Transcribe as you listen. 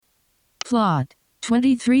Plot: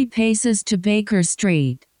 23 Paces to Baker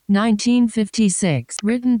Street, 1956.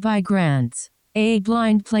 Written by Grants. A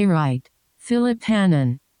blind playwright, Philip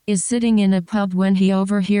Hannon, is sitting in a pub when he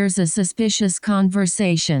overhears a suspicious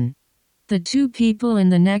conversation. The two people in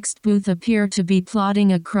the next booth appear to be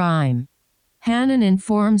plotting a crime. Hannon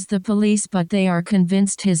informs the police, but they are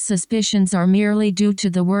convinced his suspicions are merely due to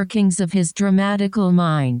the workings of his dramatical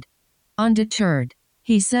mind. Undeterred,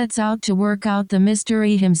 he sets out to work out the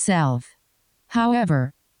mystery himself.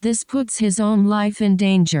 However, this puts his own life in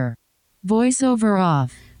danger. Voiceover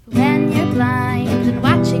off. When you're blind and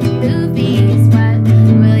watching movies, what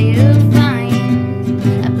will you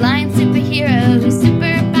find? A blind superhero whose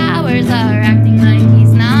superpowers are acting like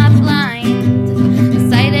he's not blind. A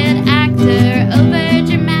sighted actor over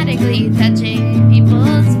dramatically touching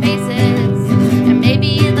people's faces. Or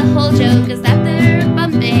maybe the whole joke is that they're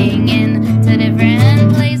bumping into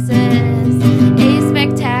different places. A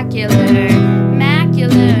spectacular,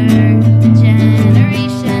 macular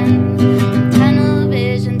generation. From tunnel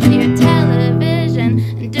vision to your television.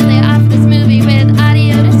 And do they offer this movie with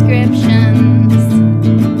audio descriptions?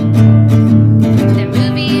 They're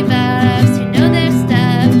movie buffs who know their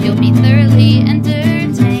stuff. You'll be thoroughly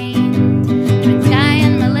entertained. Join Sky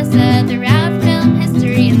and Melissa throughout film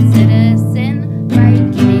history and Citizen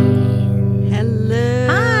White Cane. Hello.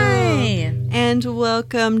 Hi. And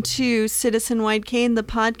welcome to Citizen White Cane, the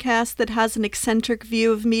podcast that has an eccentric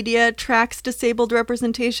view of media, tracks disabled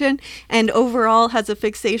representation, and overall has a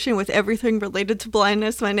fixation with everything related to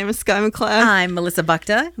blindness. My name is Sky McLeod. I'm Melissa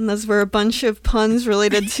Bukta. And those were a bunch of puns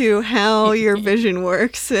related to how your vision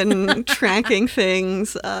works and tracking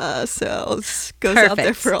things. So this goes out there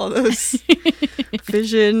Perfect. for all those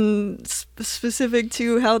vision specific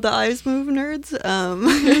to how the eyes move nerds.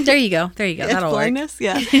 There you go. Yeah, That'll work. blindness,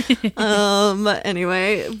 yeah.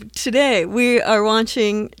 Anyway, today we are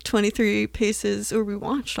watching 23 Paces, or we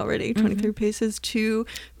watched already 23 Paces to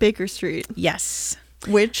Baker Street, Yes.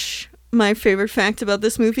 which my favorite fact about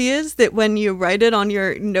this movie is that when you write it on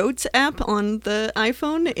your notes app on the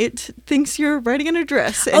iPhone, it thinks you're writing an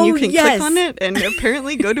address, and you Oh, can yes. click on it and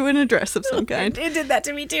apparently go to an address of some kind. It did that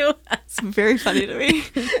to me too. It's very funny to me.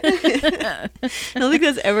 I don't think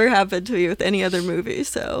that's ever happened to me with any other movie,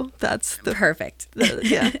 so that's the Perfect.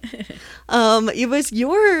 yeah. It was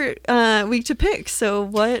your week to pick. So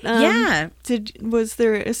what? Yeah. Was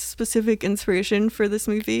there a specific inspiration for this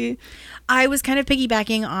movie? I was kind of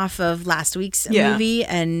piggybacking off of last week's Yeah. movie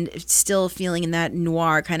and still feeling in that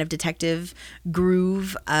noir kind of detective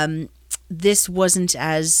groove. This wasn't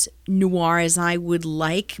as noir as I would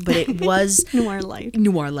like, but it was Noir-like.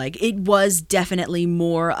 noir-like. It was definitely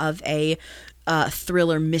more of a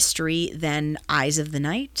thriller mystery than Eyes of the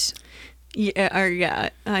Night. Yeah,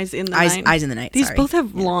 Eyes in the Eyes Night. in the Night. These sorry. both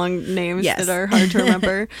have long names Yes. that are hard to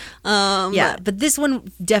remember. Yeah, but this one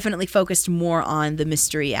definitely focused more on the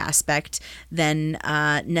mystery aspect than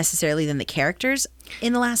necessarily than the characters.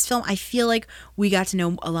 In the last film, I feel like we got to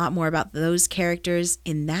know a lot more about those characters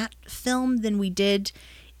in that film than we did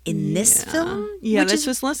in this film. Yeah, which this is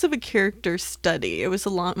was less of a character study. It was a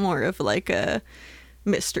lot more of like a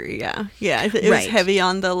mystery. Yeah, it was Right. heavy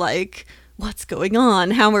on the like, what's going on?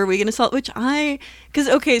 How are we going to solve?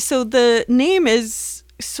 So the name is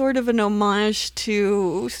sort of an homage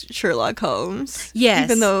to Sherlock Holmes. Yes.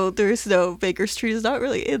 Even though there's no Baker Street is not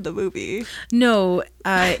really in the movie. no,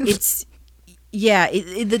 it's. Yeah,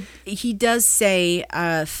 he does say,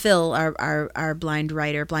 Phil, our blind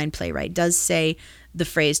playwright, does say the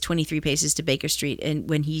phrase 23 Paces to Baker Street, and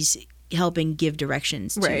when he's helping give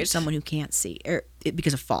directions to Right. someone who can't see,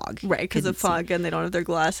 because of fog. Right, because of Couldn't see. fog and they don't have their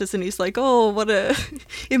glasses. And he's like, oh,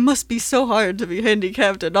 it must be so hard to be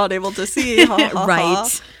handicapped and not able to see. Ha, ha, ha.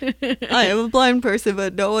 Right. I am a blind person,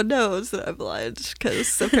 but no one knows that I'm blind,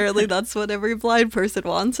 because apparently that's what every blind person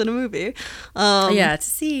wants in a movie. Yeah, to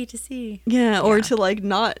see. Yeah, or Yeah. to like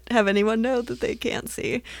not have anyone know that they can't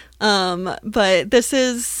see. But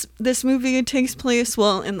this movie takes place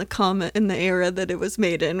in the era that it was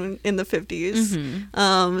made in the 50s.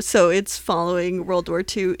 Mm-hmm. So it's following World War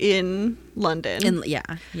II in London.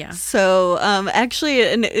 Yeah. So, actually,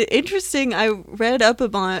 interesting, I read up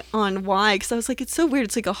on why, because I was like, it's so weird.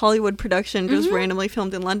 It's like a Hollywood production just randomly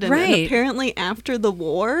filmed in London. And Right. apparently after the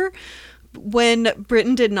war, when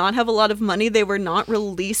Britain did not have a lot of money, they were not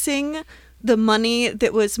releasing the money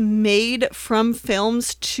that was made from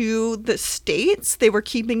films to the States. They were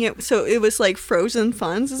keeping it, so it was like frozen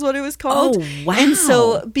funds is what it was called. Oh, wow. And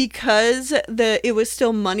so because it was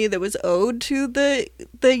still money that was owed to the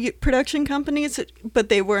production companies, but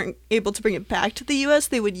they weren't able to bring it back to the US,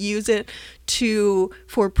 they would use it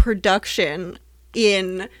for production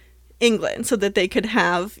in England so that they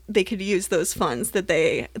could use those funds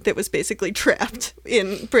that was basically trapped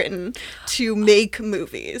in Britain to make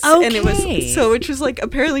movies. And it was which was like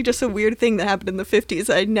apparently just a weird thing that happened in the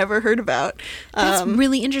 50s I'd never heard about. That's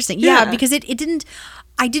really interesting. Yeah, because it didn't.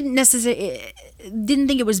 I didn't necessarily didn't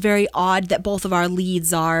think it was very odd that both of our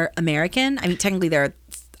leads are American. I mean, technically,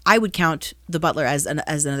 I would count the butler as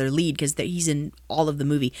another lead because he's in all of the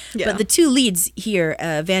movie. Yeah. But the two leads here,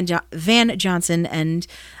 Van Johnson and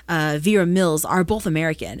Vera Mills, are both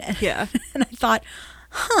American. Yeah, and I thought,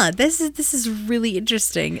 this is really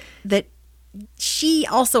interesting that she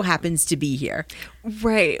also happens to be here.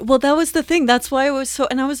 Right. Well, that was the thing. That's why I was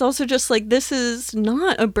and I was also just like, this is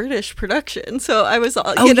not a British production. So I was,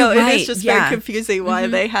 you're right. it is just very confusing why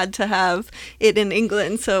they had to have it in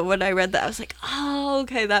England. So when I read that, I was like, oh,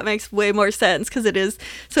 okay, that makes way more sense because it is.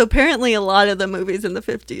 So apparently a lot of the movies in the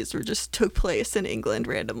 50s just took place in England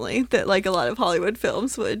randomly, that like a lot of Hollywood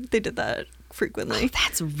films they did that frequently. Oh,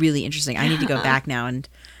 that's really interesting. I need to go back now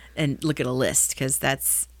and look at a list because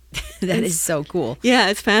that is so cool. Yeah,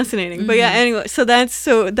 it's fascinating. But yeah, anyway, so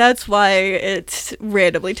that's why it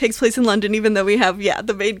randomly takes place in London, even though we have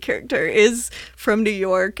the main character is from New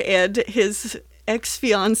York and his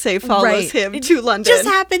ex-fiance follows him to London. Just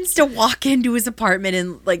happens to walk into his apartment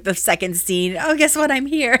in like the second scene. Oh, guess what? I'm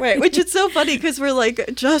here. Right, which is so funny because we're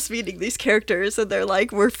like just meeting these characters and they're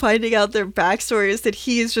like, we're finding out their backstories that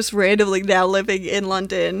he is just randomly now living in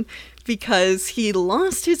London because he's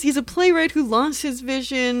a playwright who lost his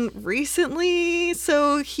vision recently.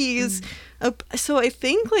 So he's so I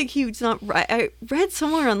think like he's not right. I read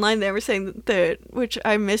somewhere online they were saying that, which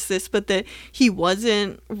I missed this, but that he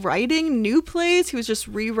wasn't writing new plays. He was just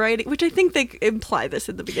rewriting, which I think they imply this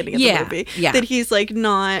at the beginning of the movie. Yeah. That he's like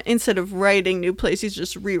not, instead of writing new plays, he's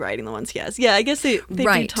just rewriting the ones he has. Yeah, I guess they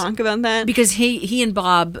do talk about that. Because he and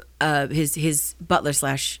Bob, his butler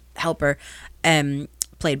 / helper,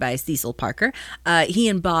 played by Cecil Parker, he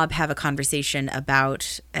and Bob have a conversation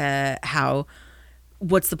about how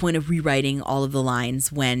what's the point of rewriting all of the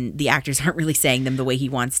lines when the actors aren't really saying them the way he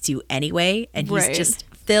wants to anyway, and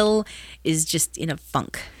Phil is just in a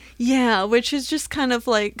funk. Yeah, which is just kind of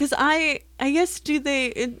like, because I guess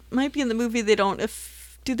it might be in the movie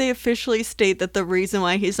do they officially state that the reason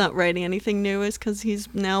why he's not writing anything new is because he's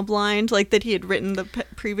now blind? Like that he had written the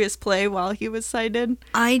previous play while he was sighted?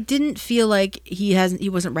 I didn't feel like he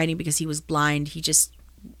wasn't writing because he was blind. He just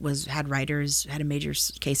had a major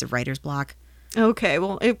case of writer's block. Okay,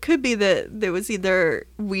 well, it could be that there was either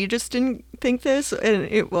we just didn't think this and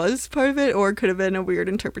it was part of it, or it could have been a weird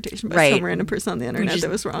interpretation by some random person on the internet that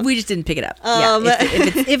was wrong. We just didn't pick it up.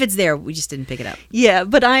 If it's there, we just didn't pick it up. Yeah,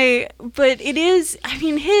 but it is, I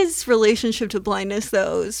mean, his relationship to blindness,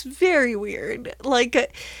 though, is very weird.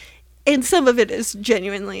 Like, and some of it is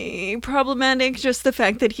genuinely problematic. Just the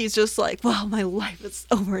fact that he's just like, well, my life is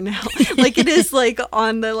over now. Like it is like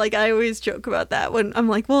on the, like, I always joke about that when I'm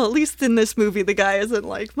like, well, at least in this movie, the guy isn't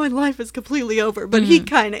like, my life is completely over. But he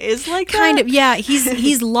kind of is like that. Yeah.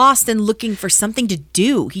 He's lost and looking for something to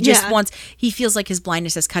do. He just he feels like his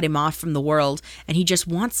blindness has cut him off from the world and he just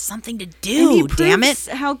wants something to do. Damn it.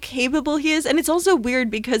 How capable he is. And it's also weird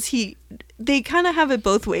because they kind of have it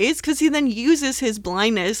both ways, because he then uses his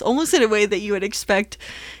blindness almost in a way that you would expect,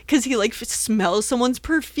 because he like smells someone's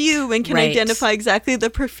perfume and can identify exactly the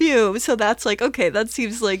perfume. So that's like, okay, that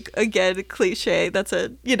seems like, again, a cliche. That's a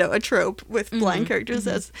trope with blind characters,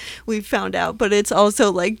 as we've found out. But it's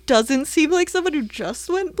also like, doesn't seem like someone who just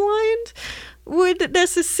went blind would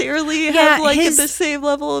necessarily have like at the same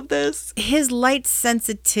level of this. His light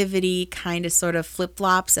sensitivity kind of sort of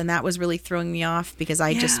flip-flops, and that was really throwing me off because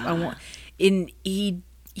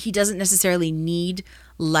he doesn't necessarily need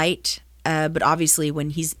light, but obviously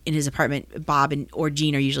when he's in his apartment, Bob or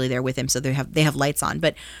Jean are usually there with him, so they have lights on.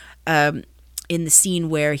 But in the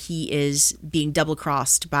scene where he is being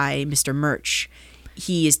double-crossed by Mr. Murch,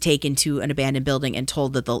 he is taken to an abandoned building and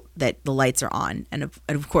told that the lights are on, and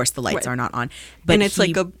of course the lights are not on. But it's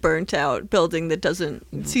like a burnt out building that doesn't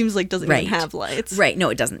even have lights. Right? No,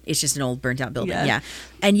 it doesn't. It's just an old burnt out building. Yeah.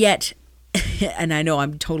 And yet, and I know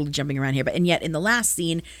I'm totally jumping around here, and yet in the last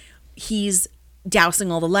scene, he's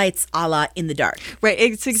dousing all the lights a la In the Dark. Right,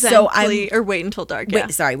 it's exactly, or Wait Until Dark. Wait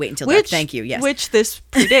Until Dark. Thank you. Yes. Which this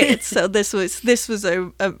predates. So this was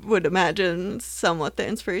I would imagine somewhat the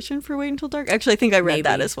inspiration for Wait Until Dark. Actually, I think I read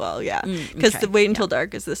that as well. Yeah, because the Wait Until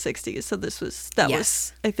Dark is the 60s. So that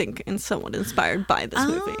was I think somewhat inspired by this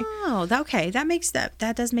movie. Oh, okay,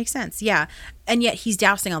 that does make sense. Yeah, and yet he's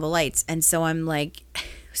dousing all the lights, and so I'm like.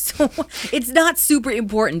 So it's not super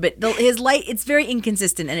important, but his light, it's very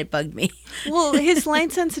inconsistent and it bugged me. Well, his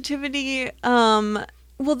light sensitivity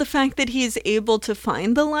Well, the fact that he's able to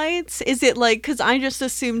find the lights, is it like, because I just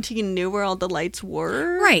assumed he knew where all the lights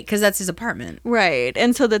were. Right, because that's his apartment. Right.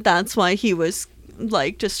 And so that's why he was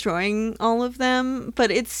like destroying all of them.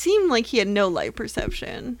 But it seemed like he had no light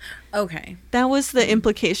perception. Okay. That was the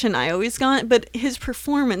implication I always got. But his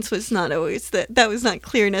performance was not always that was not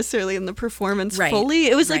clear necessarily in the performance fully.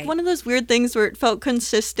 It was like one of those weird things where it felt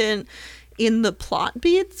consistent in the plot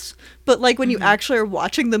beats, but like when you actually are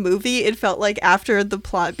watching the movie, it felt like after the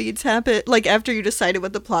plot beats happened, like after you decided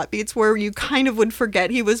what the plot beats were, you kind of would forget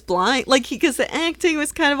he was blind, like because the acting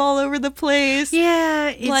was kind of all over the place. Yeah,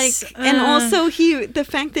 and also the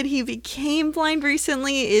fact that he became blind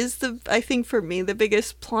recently is I think for me the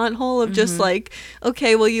biggest plot hole of just like,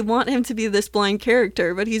 okay, well you want him to be this blind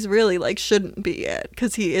character, but he's really like shouldn't be it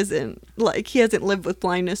because he isn't, like he hasn't lived with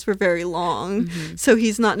blindness for very long, so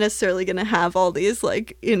he's not necessarily going to have all these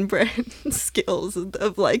like inbred skills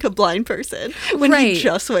of like a blind person when he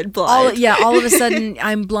just went blind. All of a sudden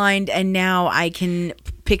I'm blind and now I can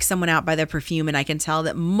pick someone out by their perfume and I can tell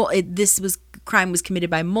that crime was committed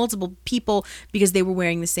by multiple people because they were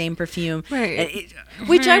wearing the same perfume. Right.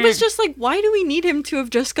 Which I was just like, why do we need him to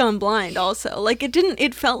have just gone blind also? Like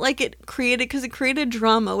it felt like it created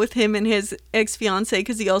drama with him and his ex-fiance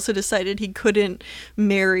because he also decided he couldn't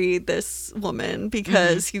marry this woman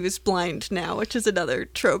because he was blind now, which is another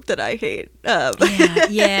trope that I hate.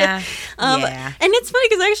 Yeah. And it's funny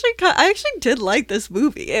because I actually did like this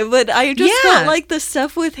movie, but I just felt like the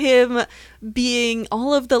stuff with him being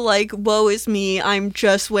all of the like woe is me, I'm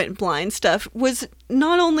just went blind stuff was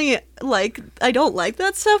not only like I don't like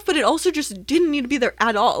that stuff, but it also just didn't need to be there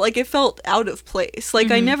at all. Like it felt out of place. Like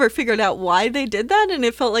I never figured out why they did that, and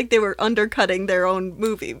it felt like they were undercutting their own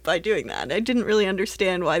movie by doing that. I didn't really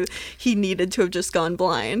understand why he needed to have just gone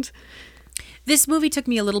blind. This movie took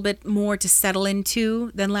me a little bit more to settle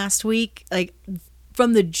into than last week. Like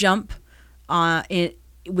from the jump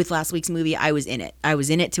with last week's movie, I was in it. I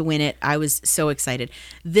was in it to win it. I was so excited.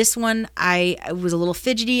 This one, I was a little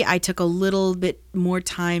fidgety. I took a little bit more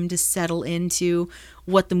time to settle into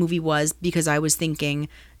what the movie was because I was thinking,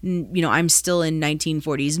 I'm still in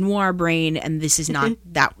 1940s noir brain, and this is not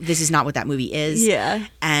that. This is not what that movie is. Yeah,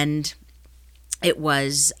 and it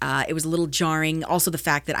was a little jarring. Also, the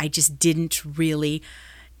fact that I just didn't really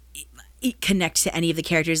connect to any of the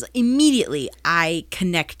characters. Immediately I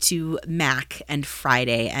connect to Mac and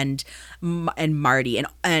Friday and Marty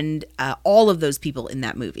and all of those people in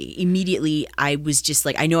that movie. Immediately I was just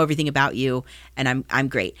like, I know everything about you and I'm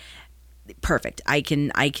great. Perfect. I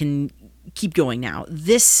can keep going now.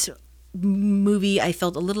 This movie I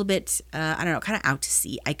felt a little bit I don't know, kind of out to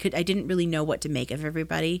sea. I didn't really know what to make of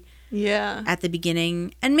everybody. Yeah. At the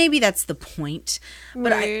beginning, and maybe that's the point.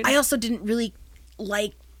 But right. I also didn't really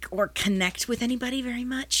like or connect with anybody very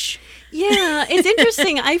much. Yeah, it's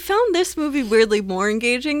interesting. I found this movie weirdly more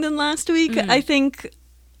engaging than last week. I think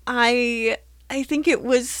I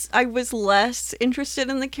was less interested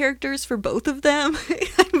in the characters for both of them.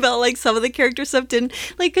 I felt like some of the character stuff didn't,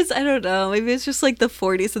 like, because I don't know, maybe it's just like the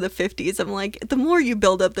 40s and the 50s. I'm like, the more you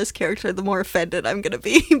build up this character, the more offended I'm going to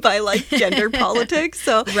be by like gender politics.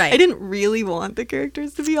 So I didn't really want the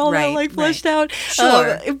characters to be all that like fleshed out.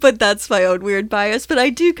 Sure. But that's my own weird bias. But I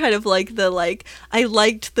do kind of like I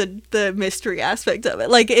liked the mystery aspect of it.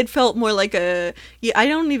 Like it felt more like I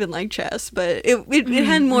don't even like chess, but it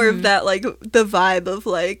had more of that, like the vibe of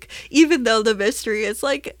like, even though the mystery is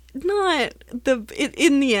like not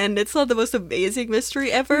in the end it's not the most amazing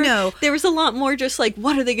mystery ever. No, there was a lot more just like,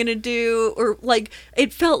 what are they gonna do, or like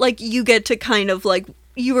it felt like you get to kind of like,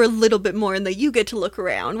 you were a little bit more in the you get to look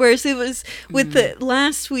around, whereas it was with the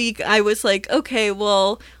last week I was like, okay,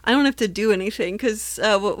 well I don't have to do anything because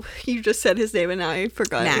you just said his name and now I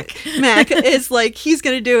forgot. Mac is like, he's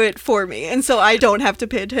gonna do it for me, and so I don't have to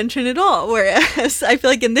pay attention at all, whereas I feel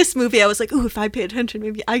like in this movie I was like, ooh, if I pay attention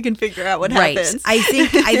maybe I can figure out what happens. I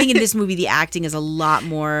think in this movie the acting is a lot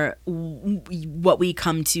more what we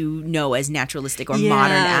come to know as naturalistic or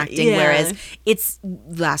modern acting, whereas it's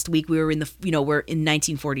last week we were in we're in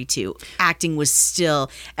 1942. Acting was still,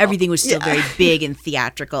 everything was still very big and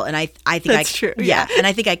theatrical, and I think that's true. Yeah, and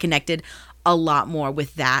I think I connected a lot more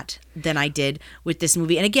with that than I did with this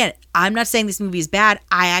movie. And again, I'm not saying this movie is bad.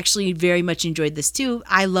 I actually very much enjoyed this too.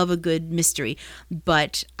 I love a good mystery,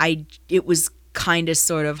 but it was kind of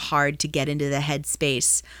sort of hard to get into the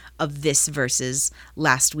headspace of this versus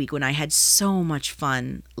last week when I had so much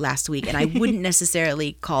fun last week. And I wouldn't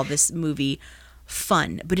necessarily call this movie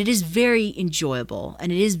fun, but it is very enjoyable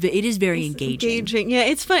and it is very engaging. Yeah,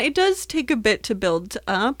 it's fun. It does take a bit to build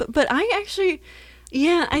up, but I actually,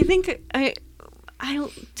 I think I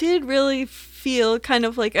did really feel kind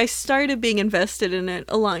of like I started being invested in it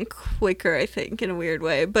a lot quicker, I think, in a weird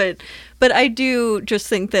way. But I do just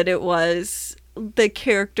think that it was, the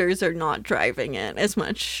characters are not driving it as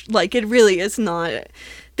much. Like, it really is not.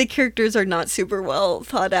 The characters are not super well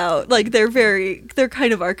thought out. Like, they're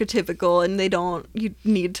kind of archetypical, and you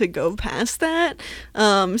need to go past that.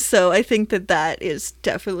 So I think that is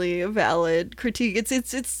definitely a valid critique.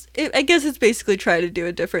 I guess it's basically try to do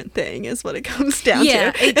a different thing is what it comes down to.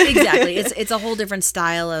 Yeah, exactly. It's a whole different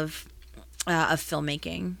style of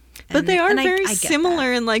filmmaking. But they are and very I get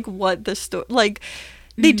similar that. in like what the story, like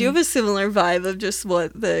they do have a similar vibe of just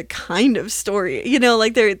what the kind of story,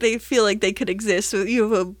 like they feel like they could exist. So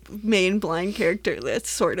you have a main blind character that's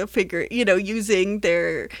sort of using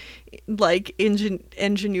their like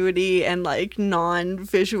ingenuity and like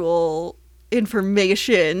non-visual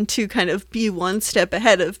information to kind of be one step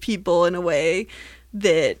ahead of people in a way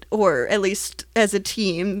that, or at least as a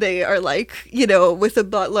team, they are like, with a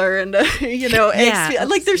butler and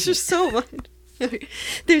like there's just so much.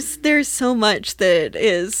 There's so much that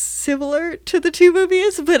is similar to the two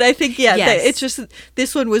movies, but I think Yes. it's just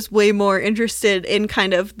this one was way more interested in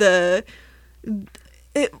kind of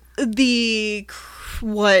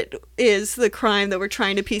what is the crime that we're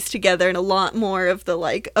trying to piece together, and a lot more of the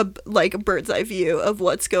like a bird's eye view of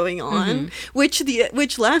what's going on,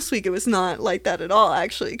 which last week it was not like that at all,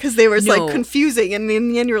 actually, because they were No. like confusing, and in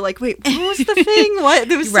the end you're like, wait, what was the thing? What?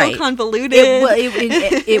 It was Right. so convoluted.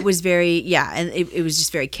 It was very and it was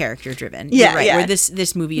just very character driven. Yeah, right. yeah. Where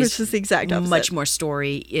this movie Which is the exact opposite. much more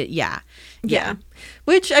story. Yeah.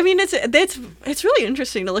 Which, I mean, it's really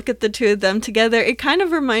interesting to look at the two of them together. It kind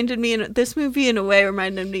of reminded me, this movie in a way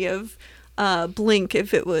reminded me of Blink,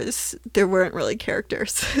 if there weren't really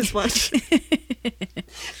characters as much.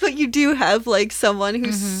 But you do have like someone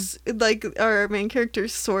who's like our main character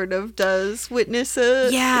sort of does witness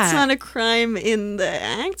it's not a crime in the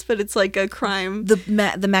act, but it's like a crime,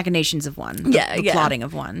 the machinations of one, the plotting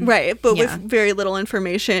of one, right? But with very little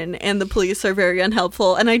information, and the police are very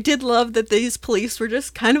unhelpful. And I did love that these police were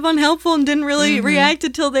just kind of unhelpful and didn't really react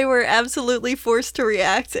until they were absolutely forced to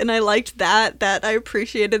react. And I liked that I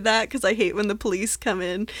appreciated that, because I hate when the police come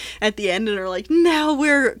in at the end and are like, now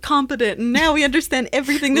we're competent and now we understand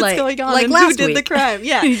everything that's going on, like and last who did the week. crime.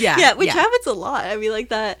 Yeah. Which Yeah. happens a lot. I mean, like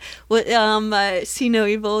that. What See No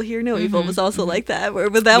Evil, Hear No Evil was also like that.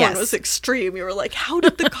 But that one Yes. was extreme. You were like, how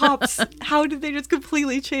did the cops? How did they just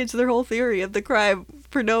completely change their whole theory of the crime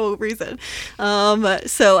for no reason?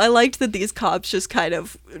 So I liked that these cops just kind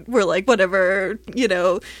of were like, whatever.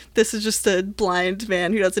 This is just a blind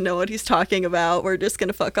man who doesn't know what he's talking about. We're just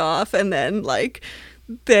gonna fuck off. And then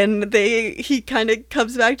he kind of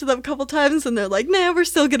comes back to them a couple times, and they're like, nah, we're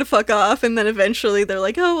still gonna fuck off. And then eventually they're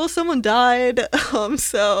like, oh well, someone died.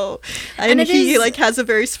 And he like has a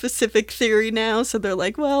very specific theory now, so they're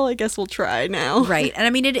like, well, I guess we'll try now. Right. And I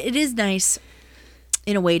mean, it is nice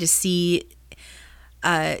in a way to see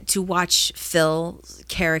to watch Phil's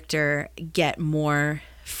character get more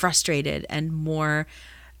frustrated and more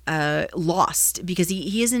lost, because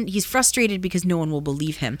he's frustrated because no one will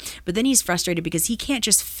believe him, but then he's frustrated because he can't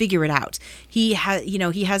just figure it out. He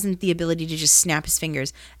hasn't the ability to just snap his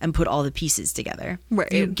fingers and put all the pieces together.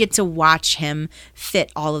 Right. You get to watch him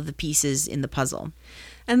fit all of the pieces in the puzzle.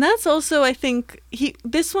 And that's also, I think,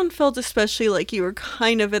 this one felt especially like you were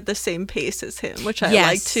kind of at the same pace as him, which I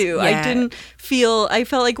liked too. Yeah. I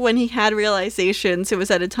felt like when he had realizations, it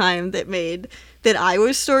was at a time that I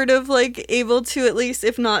was sort of like able to, at least,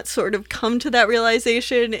 if not sort of come to that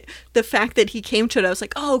realization. The fact that he came to it, I was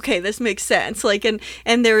like, oh, okay, this makes sense. Like, and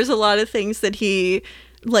there was a lot of things that he,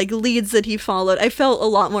 like, leads that he followed. I felt a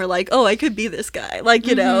lot more like, oh, I could be this guy. Like,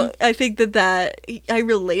 I think that I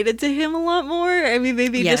related to him a lot more. I mean,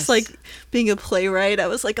 maybe just like being a playwright, I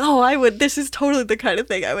was like, oh, this is totally the kind of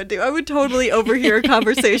thing I would do. I would totally overhear a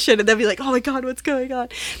conversation and then be like, oh my God, what's going on?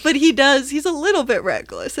 But he's a little bit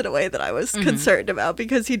reckless in a way that I was concerned about,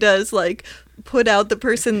 because he does like put out the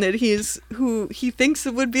person that who he thinks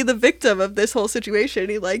would be the victim of this whole situation.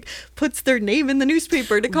 He like puts their name in the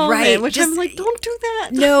newspaper to call him, which I'm like, don't do that.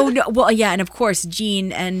 No. Well, yeah, and of course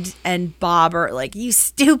Gene and Bob are like, you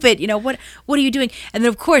stupid, what are you doing? And then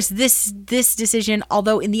of course this decision,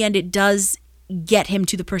 although in the end it does get him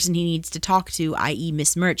to the person he needs to talk to, i.e.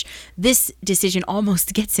 Miss Murch, this decision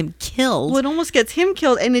almost gets him killed. Well, it almost gets him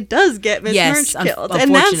killed, and it does get Miss Murch killed.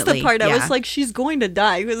 And that's the part I was like, she's going to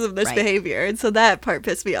die because of this behavior. And so that part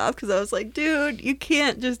pissed me off, because I was like, dude, you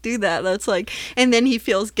can't just do that. That's like, and then he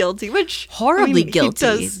feels guilty, which horribly I mean,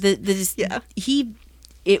 guilty. He does,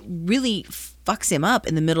 it really fucks him up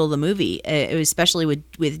in the middle of the movie, especially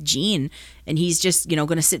with Gene, and he's just going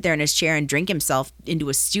to sit there in his chair and drink himself into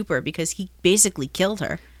a stupor because he basically killed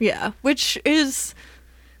her. Yeah, which is,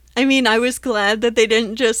 I mean, I was glad that they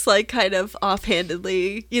didn't just like kind of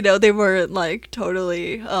offhandedly, they weren't like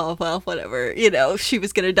totally, oh, well, whatever, she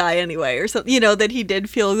was going to die anyway or something, that he did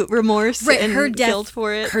feel remorse and her death, guilt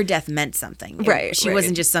for it. Her death meant something. Right. She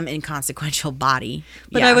wasn't just some inconsequential body.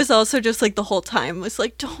 But I was also just like the whole time was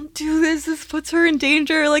like, don't do this. This puts her in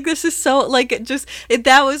danger. Like, this is so, like,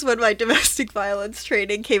 that was when my domestic violence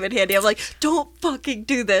training came in handy. I'm like, don't fucking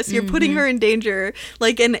do this. You're putting her in danger.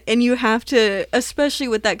 Like, and you have to, especially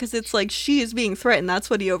with that, because it's like she is being threatened. That's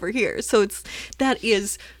what he overhears. So that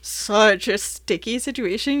is such a sticky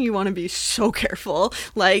situation. You want to be so careful.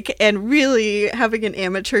 Like, and really having an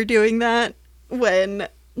amateur doing that when,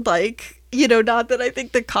 like, not that I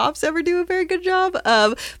think the cops ever do a very good job,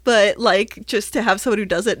 but like just to have someone who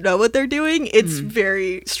doesn't know what they're doing, it's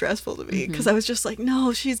very stressful to me because I was just like,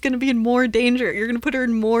 no, she's going to be in more danger. You're going to put her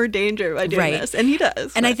in more danger by doing this. And he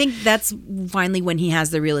does. And I think that's finally when he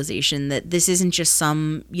has the realization that this isn't just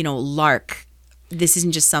some, lark. This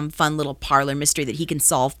isn't just some fun little parlor mystery that he can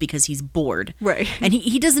solve because he's bored. Right. And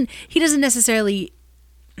he doesn't necessarily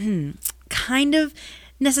kind of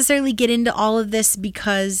necessarily get into all of this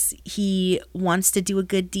because he wants to do a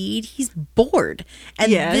good deed. He's bored.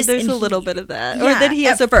 And there's a little bit of that. Yeah, or that he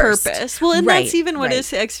has a first. purpose. Well, and that's even what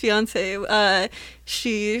his ex-fiance,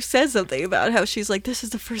 she says something about how she's like, this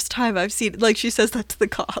is the first time I've seen, like she says that to the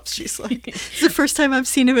cops. She's like, it's the first time I've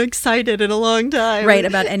seen him excited in a long time. Right,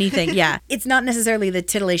 about anything. Yeah. It's not necessarily the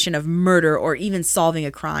titillation of murder or even solving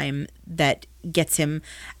a crime that gets him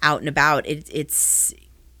out and about. It's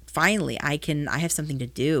finally I have something to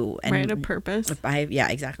do, and a purpose.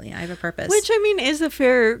 Exactly. I have a purpose, which I mean is a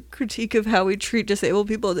fair critique of how we treat disabled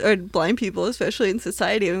people or blind people, especially in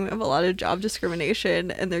society. I mean, we have a lot of job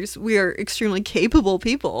discrimination, and we are extremely capable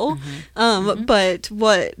people, but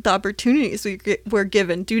what the opportunities we're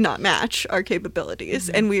given do not match our capabilities,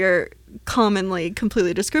 and we are commonly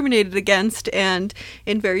completely discriminated against, and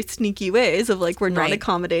in very sneaky ways of like we're not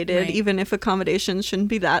accommodated, even if accommodations shouldn't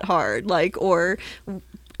be that hard, like or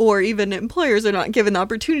even employers are not given the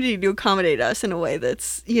opportunity to accommodate us in a way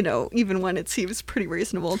that's, even when it seems pretty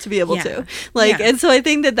reasonable to be able to. And so I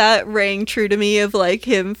think that rang true to me of like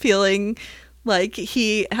him feeling like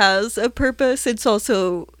he has a purpose. It's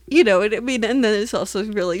also, and then it's also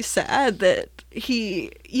really sad that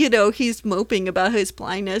he, he's moping about his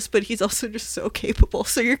blindness, but he's also just so capable.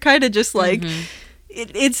 So you're kind of just like,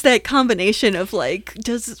 it's that combination of like,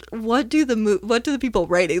 what do the people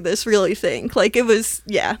writing this really think? Like it was,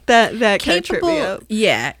 that kind of tripped me up.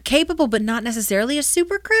 Yeah, capable, but not necessarily a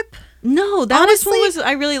super crip. No, that honestly, was what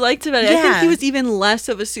I really liked about it. I think he was even less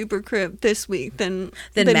of a super crip this week than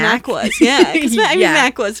Mac was. Yeah, because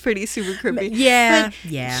Mac was pretty super crippy. Yeah,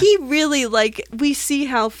 but he really, like, we see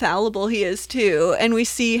how fallible he is too, and we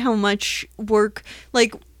see how much work,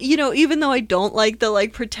 like, even though I don't like the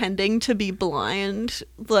like pretending to be blind,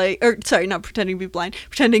 not pretending to be blind,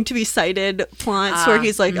 pretending to be sighted plots where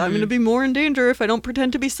he's like, I'm going to be more in danger if I don't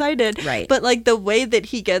pretend to be sighted. Right. But like the way that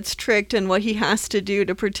he gets tricked and what he has to do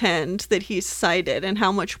to pretend that he's sighted and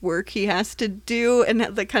how much work he has to do and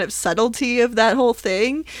the kind of subtlety of that whole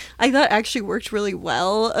thing, I thought actually worked really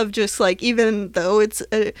well. Of just like, even though it's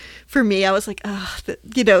for me, I was like,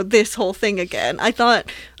 this whole thing again. I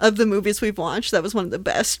thought of the movies we've watched, that was one of the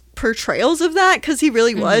best portrayals of that, because he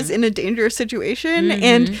really was in a dangerous situation,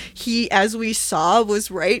 and he, as we saw, was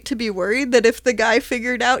right to be worried that if the guy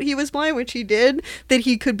figured out he was blind, which he did, that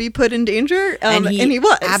he could be put in danger, and he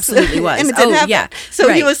was absolutely was. And it didn't happen.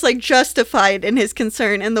 So he was like justified in his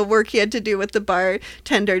concern, and the work he had to do with the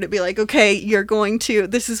bartender to be like, okay,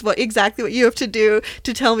 this is exactly what you have to do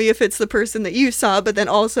to tell me if it's the person that you saw, but then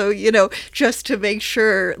also, just to make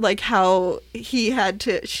sure, like, how she had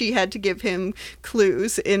to give him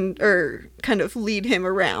clues or kind of lead him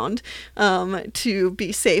around to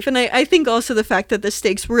be safe. And I think also the fact that the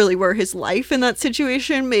stakes really were his life in that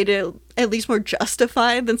situation made it at least more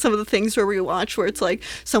justified than some of the things where we watch where it's like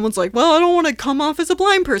someone's like, well, I don't want to come off as a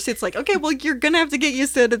blind person. It's like, okay, well, you're gonna have to get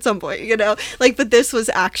used to it at some point, like, but this was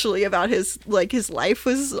actually about his life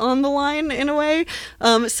was on the line in a way.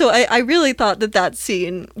 So I really thought that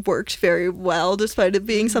scene worked very well, despite it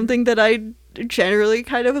being something that I generally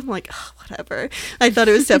kind of am like, oh, whatever. I thought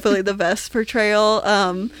it was definitely the best portrayal.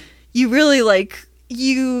 You really like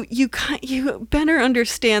you better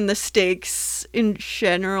understand the stakes in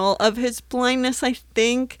general of his blindness, I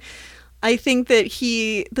think. I think that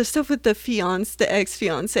the stuff with the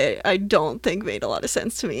ex-fiance, I don't think made a lot of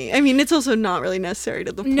sense to me. I mean, it's also not really necessary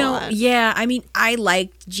to the plot. No, yeah. I mean, I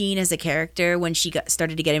liked Jean as a character when she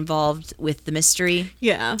started to get involved with the mystery.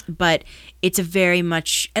 Yeah. But it's a very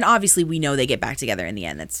much, and obviously we know they get back together in the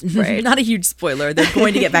end. That's Right. not a huge spoiler. They're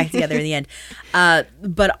going to get back together in the end.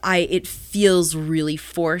 But it feels really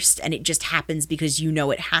forced, and it just happens because you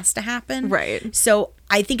know it has to happen. Right. So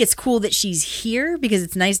I think it's cool that she's here because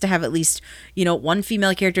it's nice to have at least, one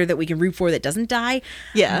female character that we can root for that doesn't die.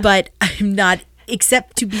 Yeah. But I'm not,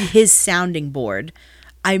 except to be his sounding board,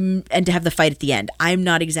 and to have the fight at the end, I'm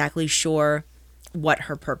not exactly sure what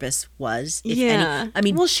her purpose was, if any. I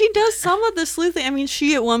mean, well, she does some of the sleuthing. I mean,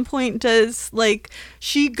 she at one point does,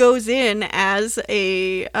 she goes in as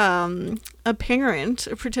a parent,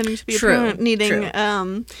 pretending to be a parent,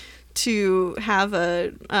 needing to have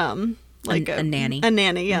a nanny. A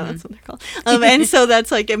nanny, yeah, that's what they're called. And so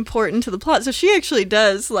that's important to the plot. So she actually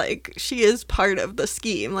does she is part of the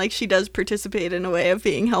scheme. She does participate in a way of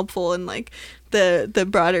being helpful in the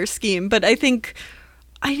broader scheme. But I think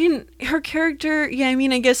her character,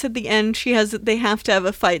 I guess at the end they have to have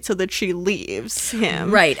a fight so that she leaves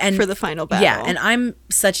him, right, and for the final battle. Yeah, and I'm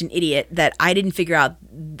such an idiot that I didn't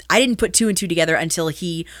put two and two together until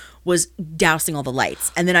he was dousing all the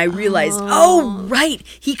lights, and then I realized, right,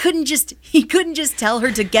 he couldn't just tell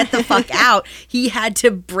her to get the fuck out. He had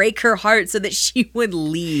to break her heart so that she would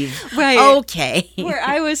leave. Right. Okay. Where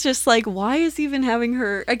I was just why is he even having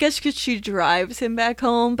her? I guess because she drives him back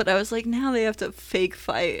home, but I was now they have to fake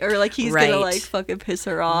fight, or he's gonna fucking piss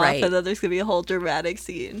her off, right. and then there's gonna be a whole dramatic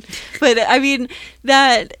scene. But I mean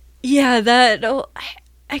that.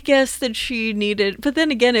 I guess that she needed, but then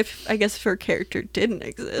again, if her character didn't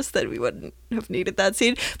exist, then we wouldn't have needed that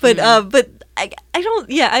scene. But but I don't.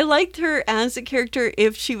 Yeah, I liked her as a character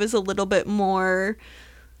if she was a little bit more.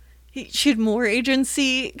 She had more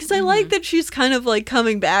agency, because I like that she's kind of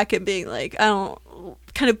coming back and being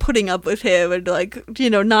kind of putting up with him and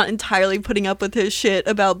not entirely putting up with his shit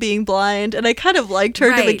about being blind. And I kind of liked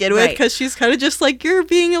her to begin with, because she's kind of just you're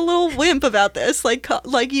being a little wimp about this.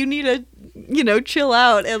 You need to chill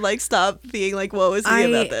out and stop being woe is me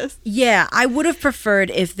about this. Yeah, I would have preferred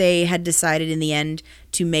if they had decided in the end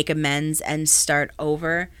to make amends and start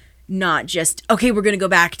over, not just, okay, we're going to go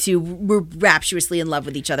back to we're rapturously in love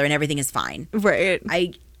with each other and everything is fine. Right.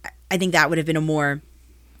 I think that would have been a more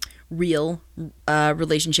real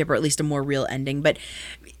relationship, or at least a more real ending. But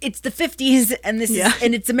it's the 50s, and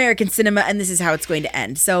and it's American cinema, and this is how it's going to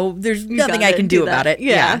end. So there's nothing I can do about it.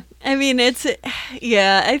 Yeah. I mean, I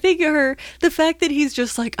think the fact that he's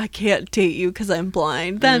just I can't date you because I'm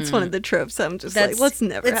blind. That's one of the tropes. I'm just let's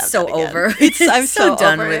never have so that again. over. I'm so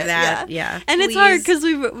done with that. Yeah. And it's hard because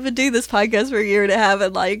we've been doing this podcast for a year and a half,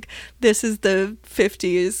 and this is the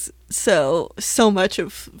 50s. So much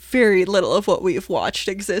of very little of what we've watched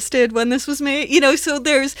existed when this was made, so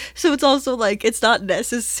it's also it's not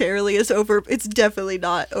necessarily it's definitely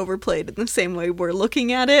not overplayed in the same way we're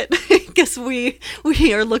looking at it, because we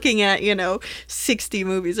are looking at 60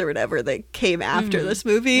 movies or whatever that came after this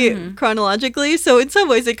movie chronologically. So in some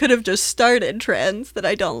ways it could have just started trends that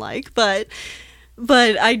I don't like, but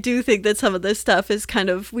I do think that some of this stuff is kind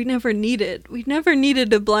of, we never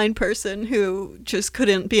needed a blind person who just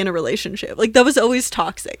couldn't be in a relationship. That was always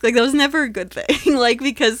toxic. That was never a good thing.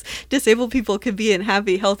 Because disabled people could be in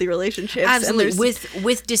happy, healthy relationships. Absolutely.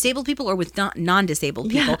 With disabled people or with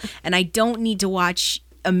non-disabled people. Yeah. And I don't need to watch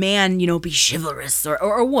a man, be chivalrous, or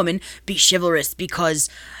a woman be chivalrous because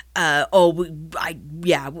I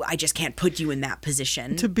just can't put you in that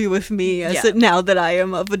position to be with me now that I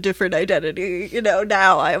am of a different identity.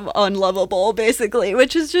 Now I'm unlovable, basically,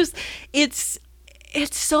 which is just it's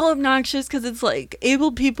so obnoxious, because it's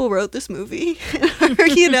able people wrote this movie, and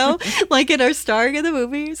are starring in the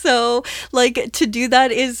movie. So to do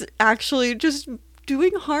that is actually just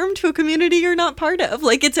doing harm to a community you're not part of.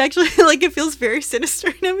 It's actually it feels very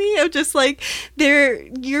sinister to me, of just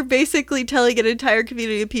you're basically telling an entire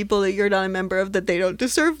community of people that you're not a member of, that they don't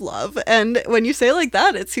deserve love. And when you say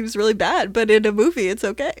that, it seems really bad, but in a movie it's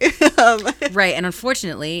okay. Right. And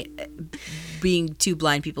unfortunately, being two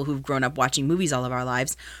blind people who've grown up watching movies all of our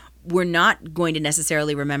lives, we're not going to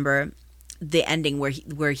necessarily remember the ending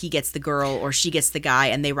where he gets the girl or she gets the guy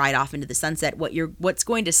and they ride off into the sunset. What's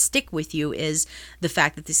going to stick with you is the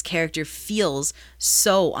fact that this character feels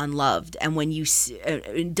so unloved, and when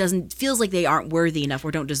it feels like they aren't worthy enough or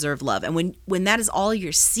don't deserve love, and when that is all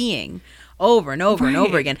you're seeing over and over and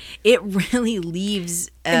over again, it really leaves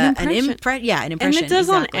an impression. And it does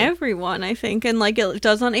on everyone, I think, and it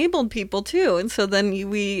does on abled people too. And so then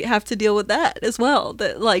we have to deal with that as well.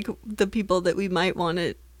 That the people that we might want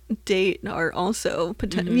to date are also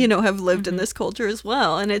have lived in this culture as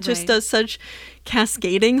well, and it just Right. does such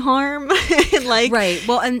cascading harm. Like, Right.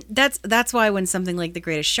 Well, and that's why when something like The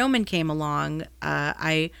Greatest Showman came along,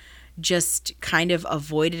 I just kind of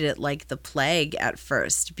avoided it like the plague at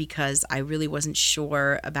first, because I really wasn't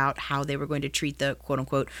sure about how they were going to treat the quote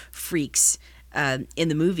unquote freaks in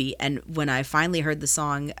the movie. And when I finally heard the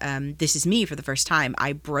song "This Is Me" for the first time,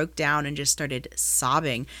 I broke down and just started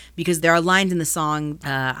sobbing, because there are lines in the song,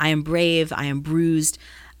 "I am brave, I am bruised,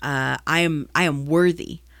 I am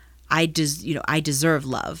worthy. I deserve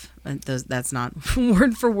love." And that's not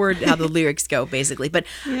word for word how the lyrics go, basically. But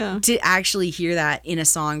Yeah. to actually hear that in a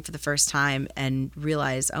song for the first time and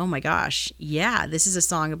realize, oh my gosh, yeah, this is a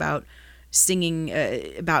song about singing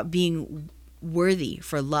about being worthy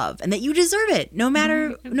for love, and that you deserve it, no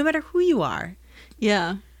matter who you are.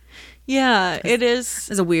 yeah, it is.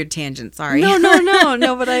 That's a weird tangent. Sorry.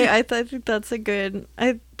 No, but I think that's a good.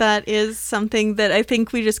 That is something that I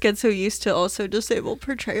think we just get so used to also disabled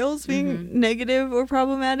portrayals being negative or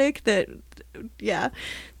problematic that,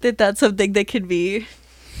 that's something that could be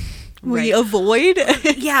we Right. avoid.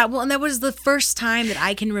 Yeah, well, and that was the first time that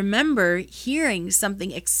I can remember hearing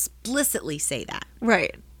something explicitly say that.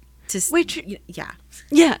 Right. Which- yeah.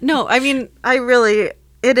 Yeah, no, I mean,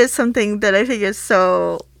 it is something that I think is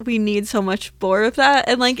we need so much more of that.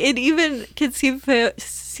 And like, it even can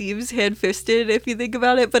seems hand-fisted if you think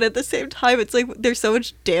about it, but at the same time, it's like there's so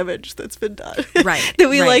much damage that's been done. Right, that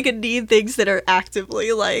we right. like need things that are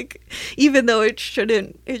actively like, even though it should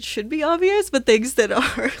be obvious, but things that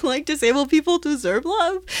are like disabled people deserve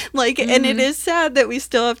love. Like, and it is sad that we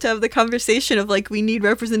still have to have the conversation of like, we need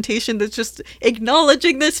representation that's just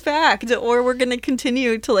acknowledging this fact, or we're going to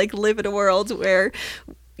continue to like live in a world where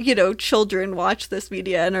children watch this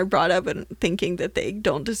media and are brought up and thinking that they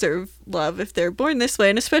don't deserve love if they're born this way.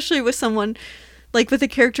 And especially with someone like with a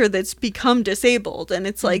character that's become disabled, and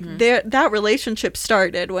it's like that relationship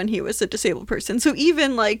started when he was a disabled person. So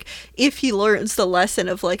even like if he learns the lesson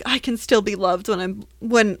of like, I can still be loved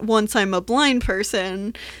once I'm a blind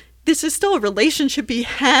person, this is still a relationship he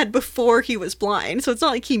had before he was blind. So it's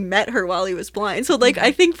not like he met her while he was blind. So like,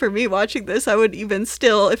 I think for me watching this, I would even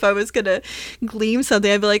still, if I was going to glean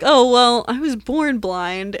something, I'd be like, oh, well, I was born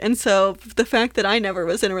blind. And so the fact that I never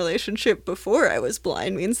was in a relationship before I was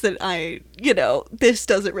blind means that this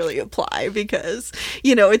doesn't really apply, because,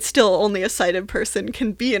 it's still only a sighted person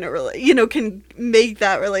can be in can make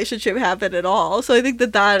that relationship happen at all. So I think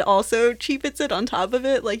that also cheapens it on top of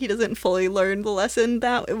it. Like, he doesn't fully learn the lesson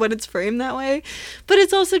when it's framed that way. But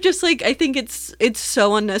it's also just like, I think it's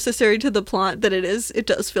so unnecessary to the plot that it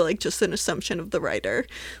does feel like just an assumption of the writer,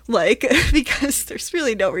 like, because there's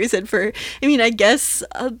really no reason for, I guess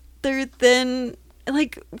other than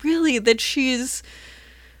like really that she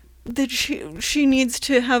needs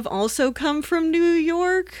to have also come from New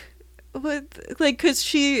York, with like, because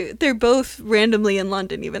they're both randomly in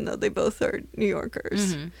London even though they both are New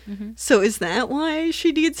Yorkers. So is that why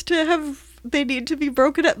they need to be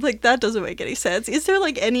broken up? Like, that doesn't make any sense. Is there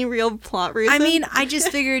like any real plot reason? I mean, I just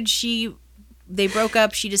figured they broke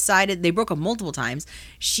up. They broke up multiple times.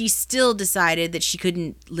 She still decided that she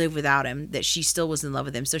couldn't live without him, that she still was in love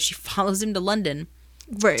with him. So she follows him to London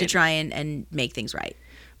right. to try and make things right.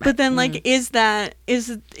 But then like, is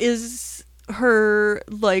her,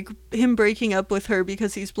 like, him breaking up with her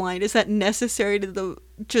because he's blind, is that necessary to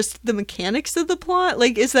the mechanics of the plot?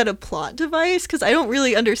 Like, is that a plot device? Because I don't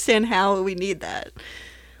really understand how we need that.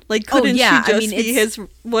 Like, couldn't she just be his?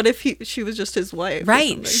 What if she was just his wife?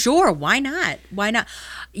 Right? Sure. Why not?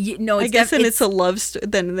 I guess then it's a love.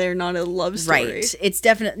 Then they're not a love story. Right. It's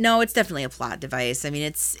definitely a plot device. I mean,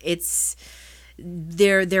 it's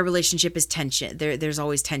their relationship is tension. There's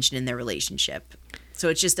always tension in their relationship. So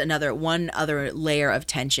it's just one other layer of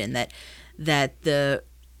tension that the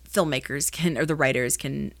filmmakers or the writers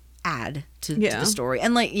can add to the story.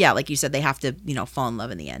 And like you said, they have to fall in love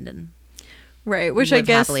in the end and right. Which live I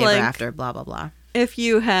guess happily like ever after, blah blah blah. If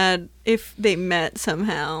they met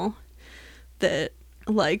somehow, that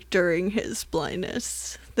like during his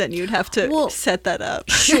blindness, then you'd have to set that up.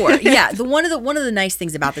 Sure. Yeah. One of the nice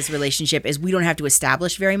things about this relationship is we don't have to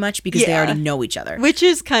establish very much because they already know each other. Which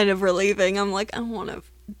is kind of relieving. I'm like, I want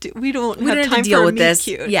to we don't have time to deal for with this.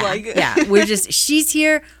 cute. Yeah. Like, yeah. We're just she's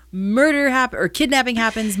here, kidnapping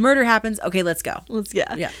happens, murder happens. Okay, let's go.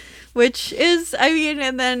 Yeah. Which is,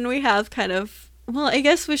 and then we have kind of, I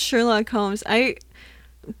guess with Sherlock Holmes,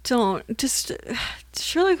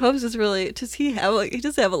 Sherlock Holmes is really, he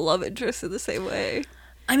doesn't have a love interest in the same way.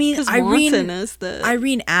 I mean,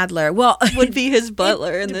 Irene Adler, would be his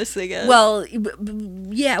butler in this, I guess. Well,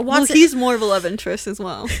 yeah, Watson. He's more of a love interest as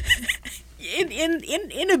well.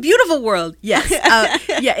 In a beautiful world, yes.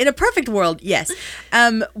 Yeah, in a perfect world, yes.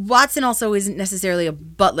 Watson also isn't necessarily a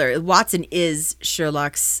butler. Watson is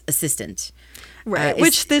Sherlock's assistant. Right,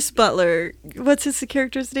 which this butler, what's his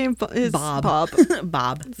character's name? Is Bob.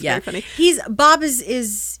 Bob. It's Yeah, very funny. Bob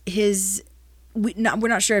is his. We're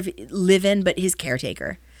not sure if live-in, but his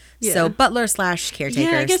caretaker. Yeah. So butler / caretaker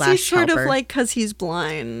Yeah, I guess he's sort helper. of like, because he's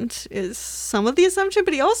blind is some of the assumption,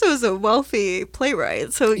 but he also is a wealthy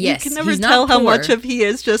playwright, so Yes, you can never he's not tell how poor. much of he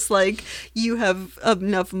is just like you have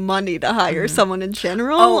enough money to hire someone in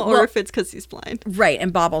general, Oh, or well- if it's because he's blind. Right,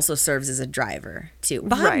 and Bob also serves as a driver too.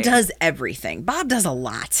 Bob Right. does everything. Bob does a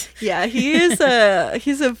lot. Yeah, he is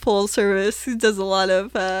he's a full service. He does a lot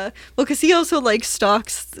of because he also like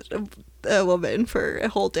stalks a woman for a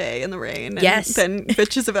whole day in the rain, and Yes. then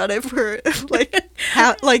bitches about it for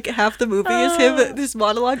half the movie is him this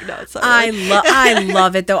monologue. No, it's not really. I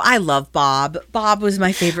love it though. I love Bob. Bob was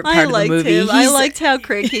my favorite part I of the liked movie. him. I liked how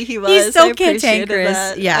cranky he was. he's so I appreciated cantankerous.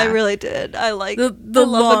 that. Yeah. I really did. I like The I love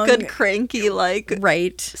long- a good cranky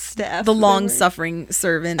right. staff. The member. long-suffering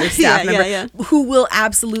servant or staff Yeah, member yeah. who will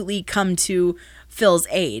absolutely come to Phil's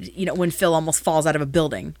aid. You know, when Phil almost falls out of a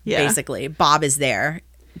building, Yeah. basically. Bob is there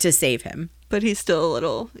to save him. But he's still a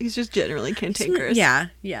little. He's just generally cantankerous. Yeah.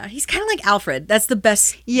 He's kind of like Alfred. That's the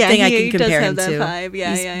best Yeah, thing I he can compare does him have to. that vibe.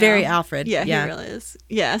 Yeah, he's yeah, very yeah. Alfred. Yeah, he really is.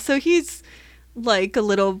 Yeah, so he's like a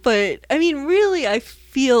little, but I mean, really, I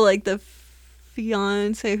feel like the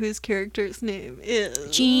fiance whose character's name is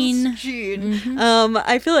Jean. Jean.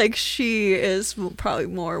 I feel like she is probably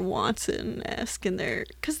more Watson-esque in there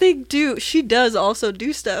because she does also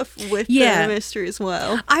do stuff with Yeah. the mystery as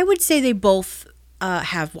well. I would say they both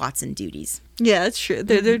have Watson duties. Yeah, it's true.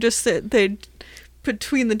 They're just they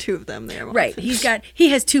between the two of them, they're Right. Watson. He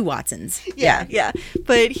has two Watsons. Yeah.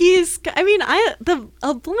 But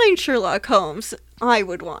a blind Sherlock Holmes, I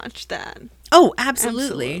would watch that. Oh,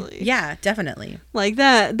 absolutely. Absolutely. Yeah, definitely. Like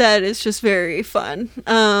that is just very fun.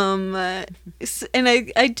 And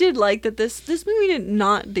I did like that this movie did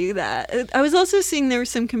not do that. I was also seeing there were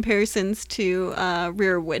some comparisons to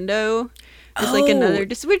Rear Window. It's like another,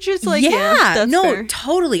 which is like, yeah, that's no, fair.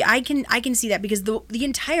 totally. I can see that because the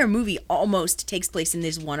entire movie almost takes place in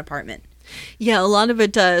this one apartment. Yeah, a lot of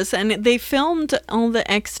it does, and they filmed all the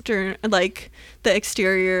the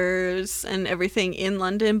exteriors and everything in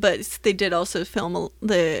London, but they did also film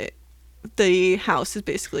the house is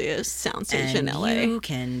basically a soundstage in LA. You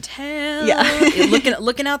can tell. Yeah.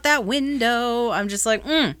 looking out that window, I'm just like,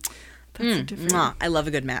 different. I love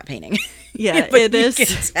a good matte painting. Yeah, But it is. You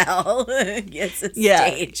can tell it's a Yeah,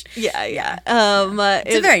 stage. yeah.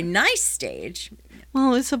 It's a very nice stage.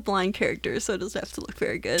 Well, it's a blind character, so it doesn't have to look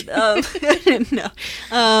very good. No.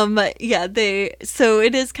 Yeah, so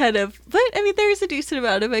it is kind of, but I mean, there's a decent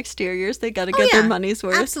amount of exteriors. They got to get their money's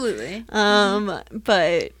worth. Absolutely.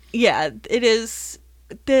 But yeah, it is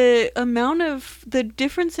the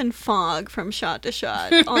difference in fog from shot to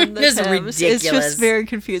shot on the It's Thames is ridiculous. just very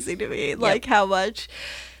confusing to me. Like how much,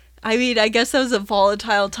 I mean, I guess that was a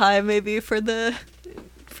volatile time maybe for the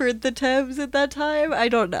Thames at that time. I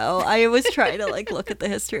don't know. I was trying to look at the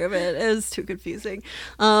history of it. It was too confusing.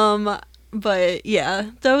 But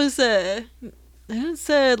yeah, that was a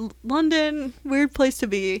London weird place to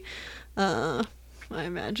be. I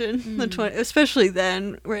imagine especially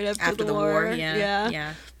then, right after the war.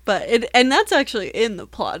 Yeah. But and that's actually in the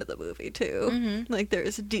plot of the movie too. Like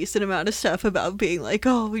there's a decent amount of stuff about being like,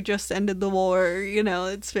 oh, we just ended the war. You know,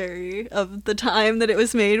 it's very of the time that it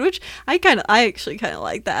was made, which I actually kind of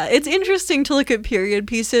like that. It's interesting to look at period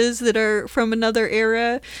pieces that are from another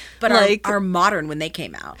era, But are modern when they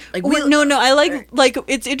came out. Like I like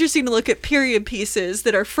it's interesting to look at period pieces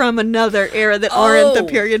that are from another era that aren't the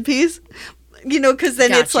period piece. You know, because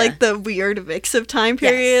then it's like the weird mix of time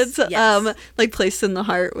periods. Yes. Like Place in the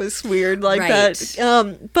Heart was weird like Right.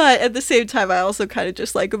 that. But at the same time, I also kind of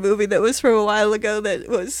just like a movie that was from a while ago that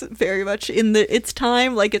was very much in its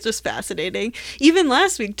time. Like it's just fascinating. Even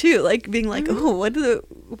last week too, like being like, oh, what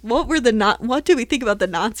do we think about the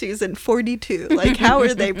Nazis in 42? Like how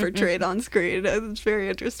are they portrayed on screen? It's very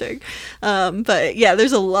interesting. But yeah,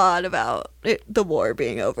 there's a lot about the war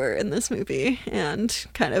being over in this movie and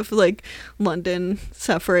kind of like London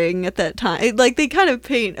suffering at that time. Like they kind of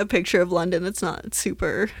paint a picture of London that's not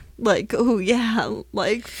super like, oh yeah,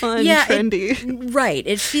 like fun, trendy. Right.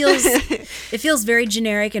 It feels very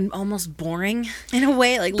generic and almost boring in a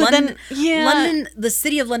way. Like But London, then, London, the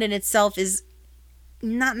city of London itself is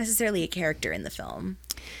not necessarily a character in the film.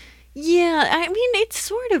 Yeah, I mean, it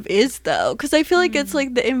sort of is, though, because I feel like it's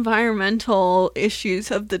like the environmental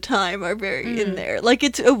issues of the time are very in there. Like,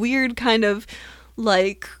 it's a weird kind of,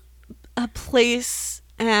 like, a place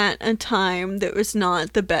at a time that was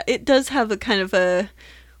not the best. It does have a kind of a,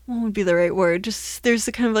 what would be the right word? Just, there's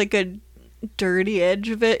a kind of like a dirty edge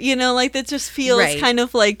of it, you know, like that just feels Right. kind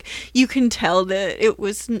of like you can tell that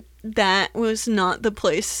that was not the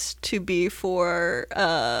place to be for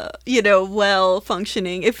you know, well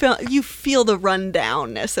functioning. It felt, you feel the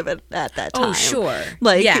rundownness of it at that time. Oh, sure.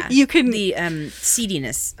 Like, yeah. you can, the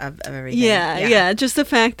seediness of everything. yeah, just the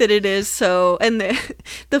fact that it is so, and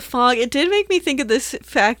the fog, it did make me think of this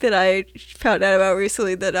fact that I found out about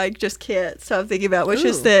recently that I just can't stop thinking about, which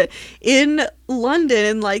is Ooh. that in London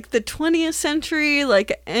in like the 20th century,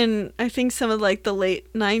 like, and I think some of like the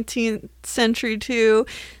late 19th century too,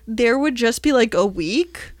 there would just be like a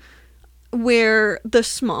week where the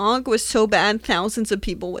smog was so bad thousands of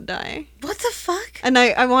people would die. What the fuck? And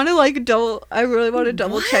I want to like I really want to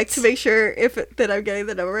double check What? to make sure that I'm getting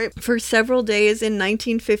the number right. For several days in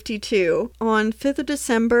 1952, on 5th of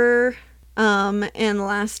December, and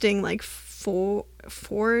lasting like four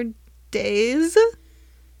days,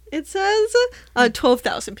 it says,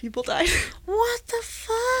 12,000 people died. What the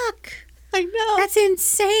fuck? I know. That's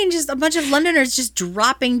insane. Just a bunch of Londoners just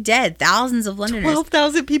dropping dead. Thousands of Londoners.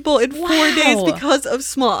 12,000 people in 4 days Wow. because of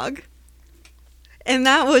smog. And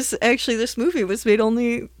that was actually, this movie was made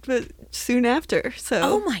only soon after. So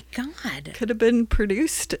Oh my god. could have been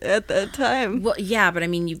produced at that time. Well, yeah, but I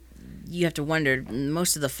mean, you have to wonder.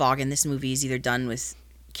 Most of the fog in this movie is either done with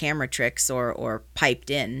camera tricks or piped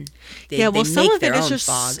in. They Some make of it their is own just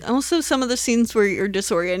fog. also some of the scenes where you're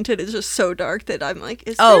disoriented is just so dark that I'm like,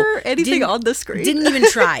 is Oh, there anything didn't- on the screen? Didn't even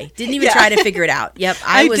try. Didn't even Yeah. try to figure it out. Yep,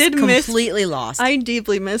 I was did miss- completely lost. I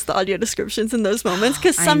deeply miss the audio descriptions in those moments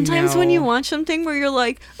because I sometimes when you know. watch something where you're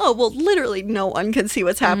like, oh, well, literally no one can see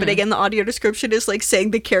what's happening, Mm-hmm. and the audio description is like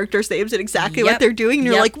saying the characters' names and exactly what Yep. they're doing, and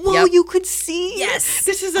you're Yep. like, whoa, Yep. you could see. Yes.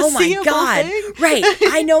 This is a oh my seeable god. thing. Right.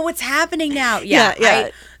 I know what's happening now. Yeah. Yeah.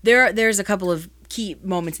 There's a couple of key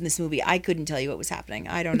moments in this movie. I couldn't tell you what was happening.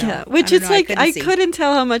 I don't know. Yeah, which I don't it's know. like I see. couldn't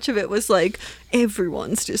tell how much of it was like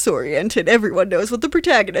everyone's disoriented. Everyone knows what the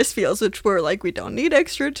protagonist feels, which we're like, we don't need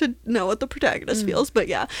extra to know what the protagonist feels. But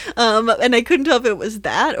yeah, and I couldn't tell if it was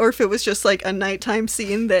that or if it was just like a nighttime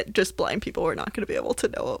scene that just blind people were not going to be able to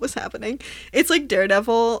know what was happening. It's like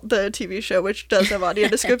Daredevil, the TV show, which does have audio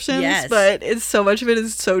descriptions, Yes. but it's so much of it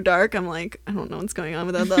is so dark. I'm like, I don't know what's going on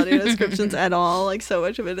without the audio descriptions at all. Like so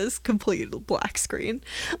much of it is complete black screen.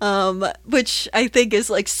 Which I think is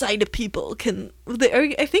like sighted people can.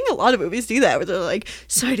 I think a lot of movies do that where they're like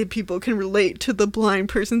sighted people can relate to the blind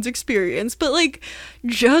person's experience, but like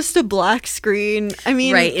just a black screen. I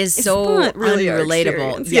mean, right is it's so not really our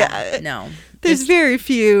unrelatable. experience. Yeah. No. There's very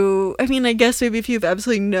few. I mean, I guess maybe if you have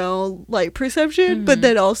absolutely no light perception, but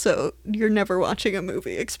then also you're never watching a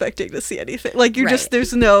movie expecting to see anything. Like you're just Right.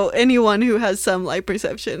 there's no anyone who has some light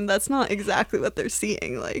perception. That's not exactly what they're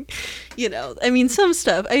seeing. Like, you know, I mean, some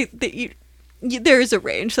stuff. There is a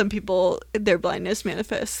range. Some people their blindness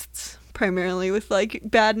manifests primarily with like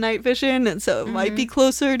bad night vision, and so it might be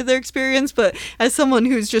closer to their experience, but as someone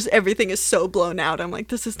who's just everything is so blown out, I'm like,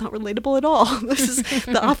 this is not relatable at all. This is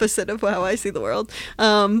the opposite of how I see the world.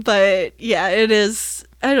 But yeah, it is.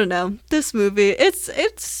 I don't know, this movie, it's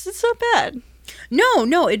not bad.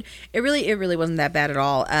 No, it really wasn't that bad at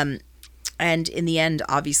all. And in the end,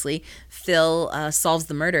 obviously, Phil solves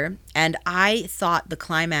the murder, and I thought the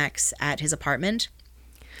climax at his apartment,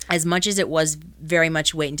 as much as it was very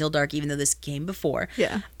much Wait Until Dark, even though this came before,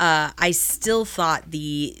 I still thought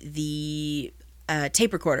the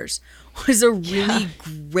tape recorders was a really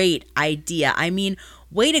great idea. I mean,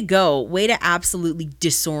 way to go. Way to absolutely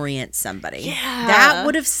disorient somebody. Yeah. That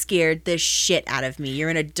would have scared the shit out of me. You're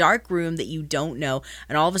in a dark room that you don't know,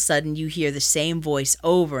 and all of a sudden you hear the same voice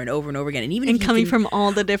over and over and over again. And even if you Coming can- from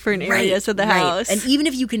all the different areas of the house. And even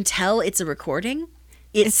if you can tell it's a recording,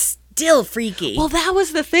 it's still freaky. Well, that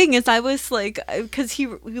was the thing, is I was like, because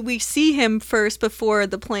we see him first before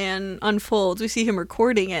the plan unfolds. We see him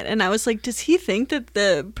recording it, and I was like, does he think that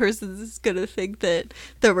the person is gonna think that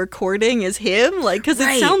the recording is him? Like, because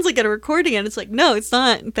Right. it sounds like a recording, and it's like, no, it's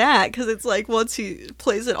not that. Because it's like once he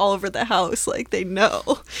plays it all over the house, like they know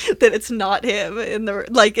that it's not him, and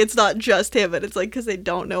it's not just him, and it's like because they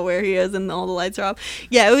don't know where he is, and all the lights are off.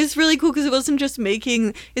 Yeah, it was really cool because it wasn't just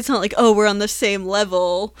it's not like, oh, we're on the same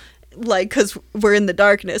level. like, because we're in the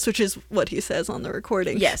darkness, which is what he says on the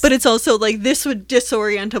recording. Yes. But it's also like this would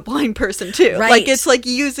disorient a blind person too. Right. Like it's like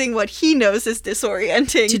using what he knows is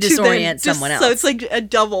disorienting To then disorient someone else. So it's like a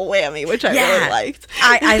double whammy, which I really liked.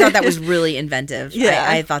 I thought that was really inventive. Yeah.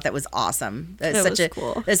 I thought that was awesome. That's It such was a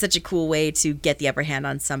cool. That's such a cool way to get the upper hand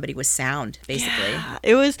on somebody with sound, basically. Yeah,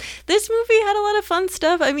 it was. This movie had a lot of fun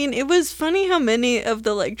stuff. I mean, it was funny how many of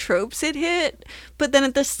the like tropes it hit, but then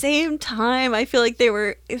at the same time, I feel like they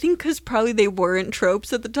were. I think because probably they weren't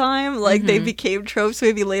tropes at the time. Like they became tropes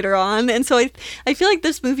maybe later on, and so I feel like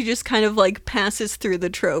this movie just kind of like passes through the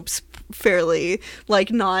tropes fairly,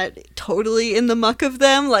 like not totally in the muck of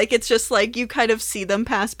them. Like it's just like you kind of see them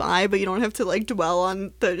pass by, but you don't have to like dwell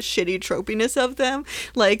on the shitty tropiness of them.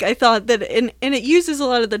 Like I thought that, and it uses a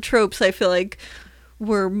lot of the tropes. I feel like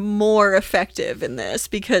were more effective in this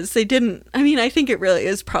because they didn't. I mean, I think it really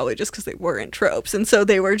is probably just because they weren't tropes, and so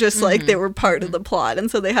they were just like they were part of the plot, and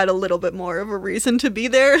so they had a little bit more of a reason to be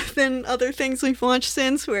there than other things we've watched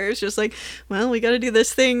since, where it's just like, well, we got to do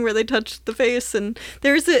this thing where they touch the face, and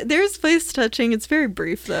there's face touching. It's very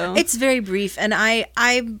brief though. It's very brief, and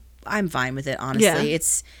I'm fine with it, honestly. Yeah.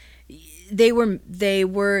 It's they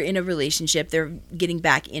were in a relationship. They're getting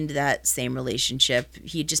back into that same relationship.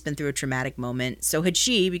 He had just been through a traumatic moment. So had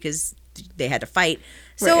she, because they had to fight.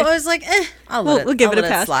 So Right. I was like, We'll give it a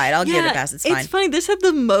pass. Slide. I'll give it Yeah, a pass. It's fine. It's funny. This had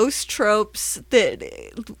the most tropes that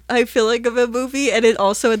I feel like of a movie, and it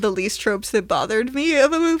also had the least tropes that bothered me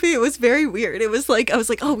of a movie. It was very weird. It was like I was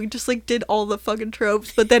like, oh, we just like did all the fucking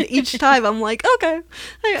tropes, but then each time I'm like, okay,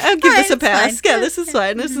 I'll give this a It's fine. pass. Yeah, this is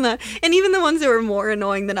fine. This is not. And even the ones that were more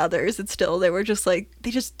annoying than others, it's still they were just like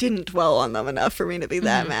they just didn't dwell on them enough for me to be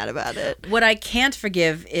that mad about it. What I can't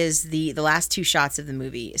forgive is the last two shots of the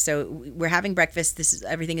movie. So we're having breakfast.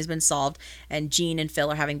 Everything has been solved, and Gene and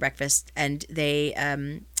Phil are having breakfast, and they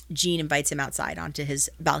Gene invites him outside onto his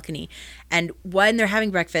balcony, and when they're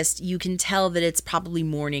having breakfast, you can tell that it's probably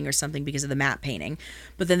morning or something because of the matte painting.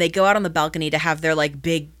 But then they go out on the balcony to have their like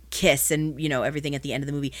big kiss and everything at the end of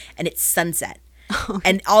the movie, and it's sunset,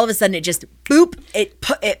 and all of a sudden it just boop,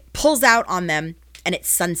 it pulls out on them. And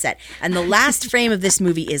it's sunset. And the last frame of this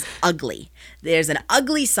movie is ugly. There's an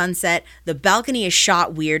ugly sunset. The balcony is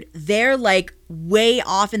shot weird. They're like way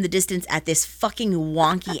off in the distance at this fucking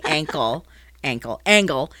wonky angle.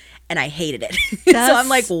 And I hated it. So I'm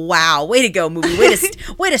like, wow, way to go, movie.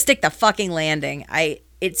 Way to stick the fucking landing.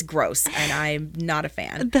 It's gross, and I'm not a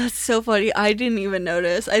fan. That's so funny. I didn't even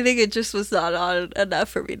notice. I think it just was not on enough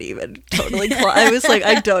for me to even totally. I was like,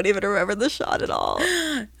 I don't even remember the shot at all.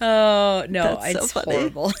 Oh no, That's so it's funny.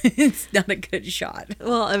 horrible. It's not a good shot.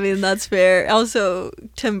 Well, I mean that's fair. Also,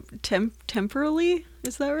 temporally,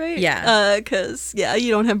 is that right? Yeah. Because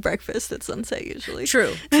you don't have breakfast at sunset usually.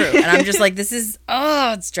 True. And I'm just like,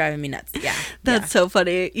 it's driving me nuts. Yeah. That's so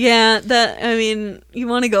funny. Yeah, I mean, you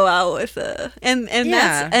want to go out with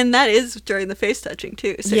that is during the face touching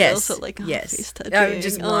too. So you're also like, face touching.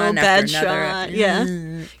 Just one bad after another. shot.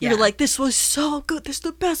 Yeah. You're like, this was so good. This is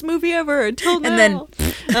the best movie ever until now. And then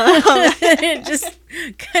it just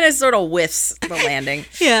kind of sort of whiffs the landing.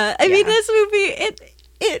 Yeah, I mean, this movie,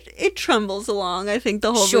 it trembles along. I think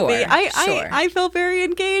the whole movie. I felt very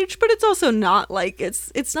engaged, but it's also not like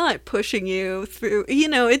it's not pushing you through.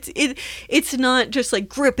 It's not just like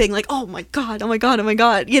gripping, like oh my god.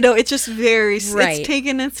 It's just very. It's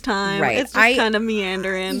taking its time. Right. It's just kind of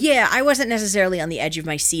meandering. Yeah, I wasn't necessarily on the edge of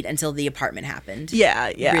my seat until the apartment happened.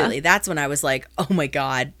 Yeah. Really, that's when I was like, oh my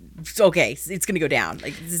god. Okay, it's gonna go down.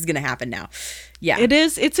 Like this is gonna happen now. Yeah, it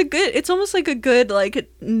is. It's almost like a good like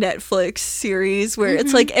Netflix series where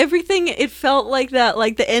it's like everything. It felt like that.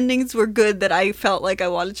 Like the endings were good. That I felt like I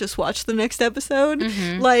wanted to just watch the next episode.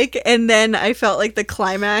 Like, and then I felt like the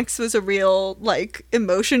climax was a real like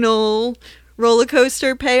emotional roller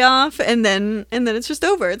coaster payoff, and then it's just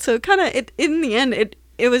over. So kind of in the end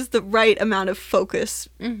it was the right amount of focus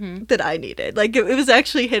that I needed. Like it was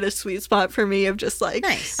actually hit a sweet spot for me of just like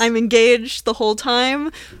I'm engaged the whole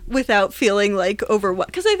time without feeling like overwhelmed.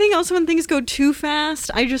 Because I think also when things go too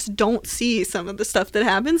fast, I just don't see some of the stuff that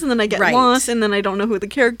happens, and then I get lost, and then I don't know who the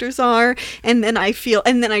characters are, and then I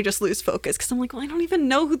just lose focus because I'm like, well, I don't even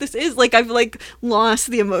know who this is. Like I've like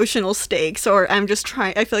lost the emotional stakes, or I'm just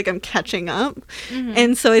trying. I feel like I'm catching up,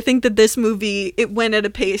 and so I think that this movie it went at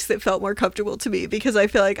a pace that felt more comfortable to me because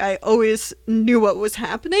I feel like I always knew what was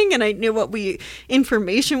happening, and I knew what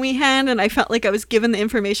information we had, and I felt like I was given the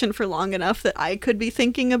information for long enough that I could be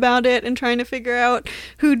thinking about it and trying to figure out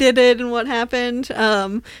who did it and what happened.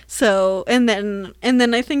 So and then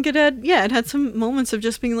I think it had some moments of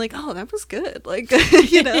just being like, oh, that was good, like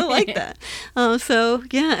like that. So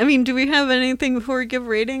yeah, I mean, do we have anything before we give a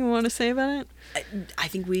rating we want to say about it? I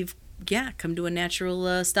think we've come to a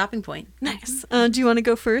natural stopping point. Nice. Do you want to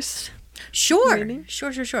go first? Sure. Rating?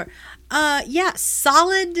 Sure. Yeah,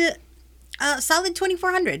 solid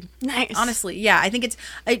 2,400. Nice. Honestly, yeah, I think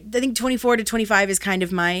I think 24 to 25 is kind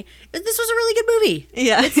of my. This was a really good movie.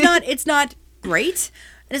 Yeah. It's not great,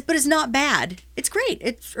 but it's not bad. It's great.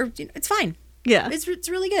 It's fine. Yeah. It's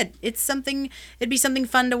really good. It'd be something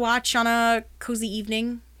fun to watch on a cozy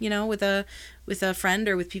evening, with a friend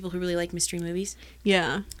or with people who really like mystery movies.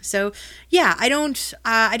 Yeah. So, yeah, I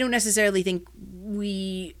don't necessarily think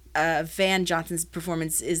Van Johnson's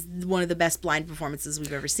performance is one of the best blind performances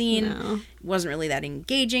we've ever seen. No. It wasn't really that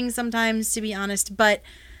engaging sometimes, to be honest, but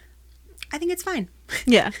I think it's fine.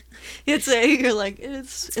 Yeah. You're like,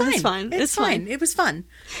 it's fine. It's fine. It was fun.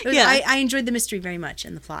 I enjoyed the mystery very much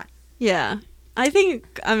and the plot. Yeah. I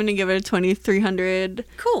think I'm going to give it a 2,300.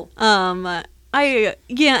 Cool. I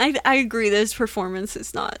agree. This performance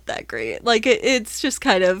is not that great. Like it's just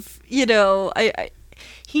kind of, he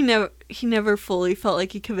never fully felt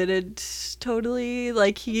like he committed totally.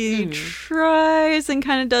 Like he tries and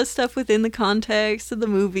kind of does stuff within the context of the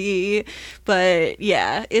movie, but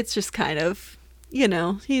yeah, it's just kind of,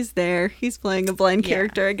 he's there. He's playing a blind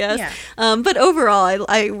character, I guess. Yeah. But overall,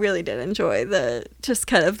 I really did enjoy the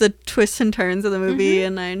twists and turns of the movie,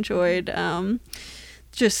 and I enjoyed the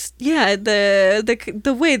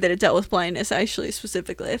way that it dealt with blindness. Actually,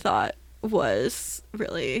 specifically, I thought was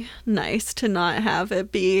really nice to not have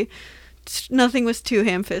it be. Nothing was too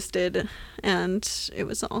ham-fisted, and it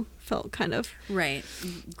was all felt kind of right,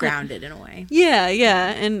 grounded in a way. Yeah,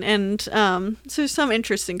 and so some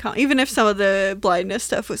interesting even if some of the blindness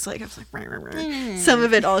stuff was like, I was like, some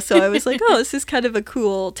of it also I was like, oh, this is kind of a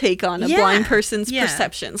cool take on a blind person's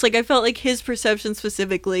perceptions. Like I felt like his perception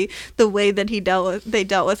specifically, the way that they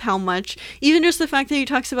dealt with how much, even just the fact that he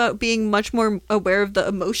talks about being much more aware of the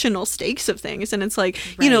emotional stakes of things, and it's like,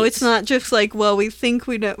 it's not just like, well, we think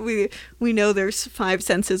we know there's 5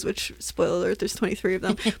 senses, which, spoiler alert, there's 23 of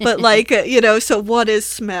them, but like, so what is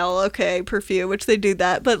smell? Okay, perfume, which they do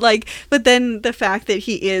that, but then the fact that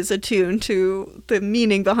he is attuned to the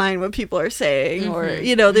meaning behind what people are saying, or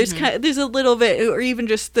there's there's a little bit, or even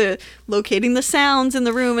just the locating the sounds in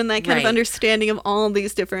the room and that kind of understanding of all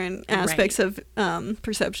these different aspects of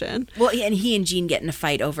perception. Well, and he and Jean get in a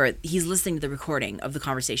fight over, he's listening to the recording of the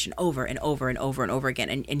conversation over and over and over and over again,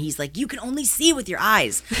 and he's like, you can only see with your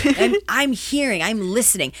eyes, and I'm hearing, I'm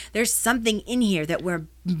listening, there's something in here that we're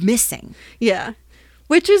missing. Yeah.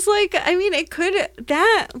 Which is like, I mean,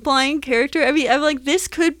 that blind character, I mean, I'm like, this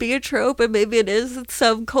could be a trope, and maybe it is in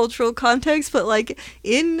some cultural context, but like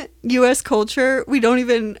in U.S. culture, we don't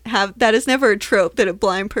even have, that is never a trope that a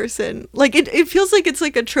blind person, like it feels like it's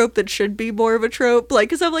like a trope that should be more of a trope, like,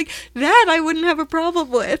 because I'm like, that I wouldn't have a problem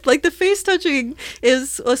with. Like the face touching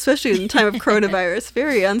is, especially in the time of coronavirus,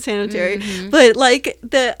 very unsanitary, but like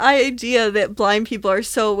the idea that blind people are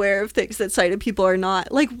so aware of things that sighted people are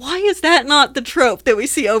not, like, why is that not the trope that we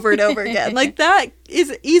see over and over again? Like that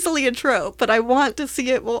is easily a trope, but I want to see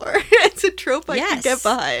it more. It's a trope I can get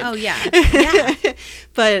behind. Oh yeah.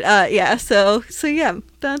 But so yeah,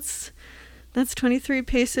 that's 23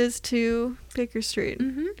 paces to Baker Street.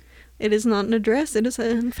 It is not an address. It is,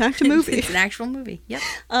 in fact, a movie. It's an actual movie. Yep.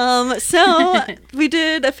 So we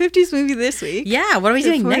did a 50s movie this week. Yeah. What are we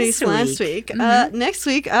doing next week? Last week. Next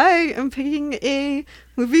week, I am picking a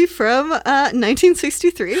movie from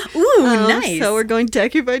 1963. Ooh, nice. So we're going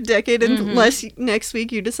decade by decade, unless next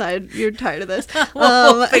week you decide you're tired of this.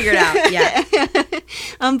 We'll figure it out. Yeah.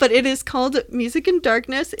 But it is called Music in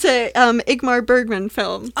Darkness. It's a Ingmar Bergman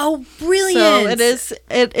film. Oh, brilliant! So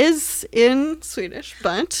it is in Swedish,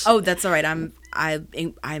 but that's all right. I'm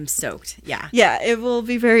stoked. Yeah. Yeah, it will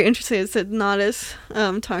be very interesting. It's not as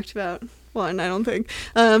talked about one, I don't think.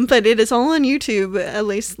 But it is all on YouTube, at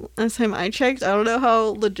least last time I checked. I don't know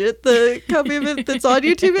how legit the copy of it that's on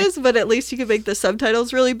YouTube is, but at least you can make the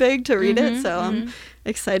subtitles really big to read it. So I'm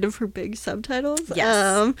excited for big subtitles.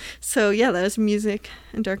 Yes. So yeah, that is Music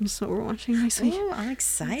in Darkness, what we're watching this week. Oh, I'm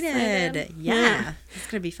excited. Yeah. It's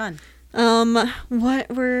going to be fun.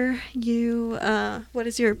 What were you, what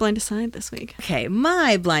is your blind aside this week? Okay,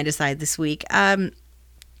 my blind aside this week,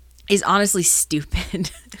 is honestly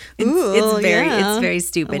stupid. It's very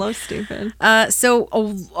stupid. I love stupid. So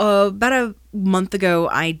about a month ago,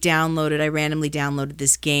 I randomly downloaded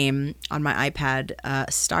this game on my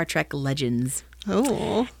iPad, Star Trek Legends.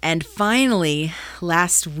 Oh. And finally,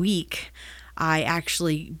 last week, I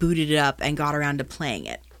actually booted it up and got around to playing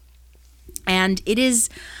it. And it is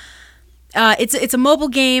It's a mobile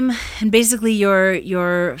game, and basically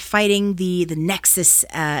you're fighting the Nexus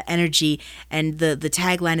energy, and the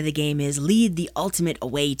tagline of the game is "Lead the ultimate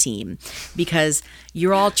away team," because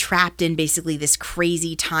you're all trapped in basically this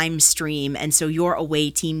crazy time stream, and so your away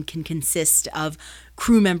team can consist of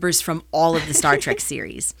crew members from all of the Star Trek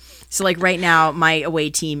series. So like right now, my away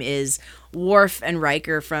team is Worf and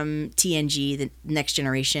Riker from TNG, the Next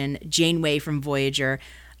Generation, Janeway from Voyager,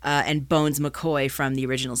 and Bones McCoy from the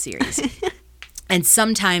original series. And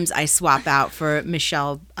sometimes I swap out for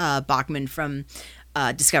Michelle Bachmann from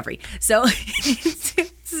Discovery. So it's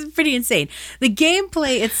pretty insane. The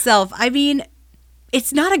gameplay itself, I mean,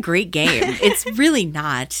 it's not a great game. It's really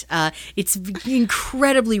not. It's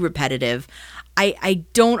incredibly repetitive. I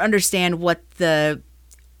don't understand what the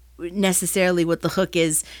hook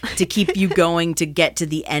is to keep you going to get to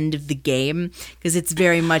the end of the game, because it's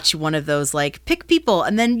very much one of those like pick people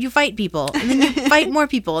and then you fight people and then you fight more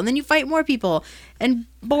people and then you fight more people and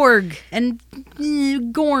Borg and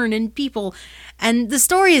Gorn and people, and the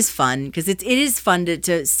story is fun because it is fun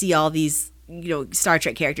to see all these Star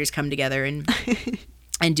Trek characters come together and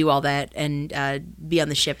and do all that and be on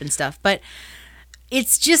the ship and stuff, but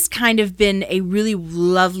it's just kind of been a really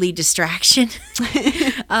lovely distraction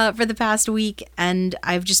for the past week, and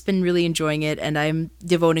I've just been really enjoying it, and I'm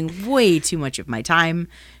devoting way too much of my time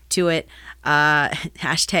to it.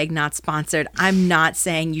 Hashtag not sponsored. I'm not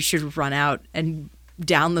saying you should run out and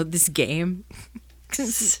download this game.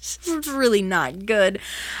 It's really not good.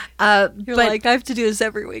 You're like, I have to do this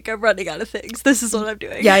every week. I'm running out of things. This is what I'm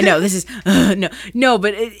doing. Yeah, I know. This is no,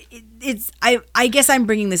 but it's. I guess I'm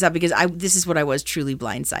bringing this up because this is what I was truly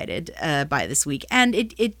blindsided by this week, and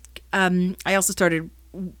I also started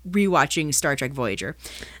rewatching Star Trek Voyager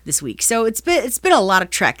this week, so it's been a lot of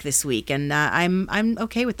Trek this week, and I'm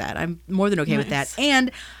okay with that. I'm more than okay with that, and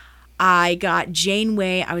I got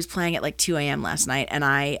Janeway. I was playing at like 2 a.m. last night, and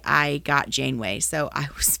I got Janeway, so I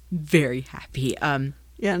was very happy.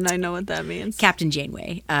 Yeah, and I know what that means. Captain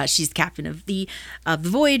Janeway. She's captain of the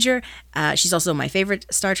Voyager. She's also my favorite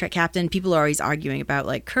Star Trek captain. People are always arguing about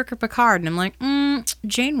like Kirk or Picard, and I'm like,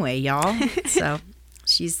 Janeway, y'all. So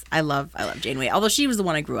I love Janeway. Although she was the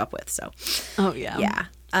one I grew up with. So. Oh yeah. Yeah.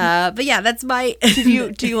 But yeah, that's my.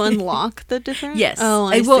 Do you unlock the different? Yes. Oh,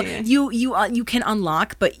 I see. You can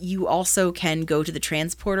unlock, but you also can go to the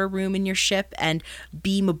transporter room in your ship and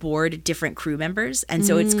beam aboard different crew members, and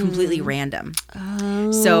so it's completely random.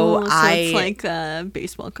 Oh, so it's like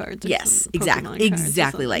baseball cards. Or yes, Pokemon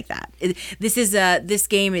exactly like that. This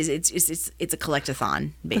game is it's a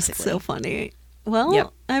collectathon basically. That's so funny. Well, Yep.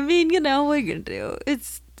 I mean, what are you gonna do?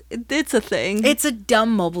 It's a thing. It's a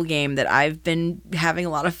dumb mobile game that I've been having a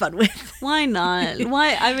lot of fun with. Why not?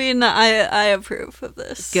 Why? I mean, I approve of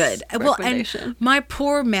this. Good. Well, and recommendation. my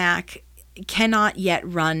poor Mac cannot yet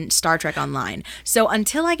run Star Trek Online. So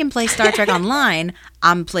until I can play Star Trek Online,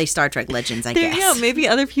 I'm play Star Trek Legends, I guess. Yeah, maybe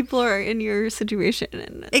other people are in your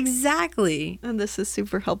situation, Exactly. and this is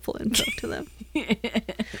super helpful info to them.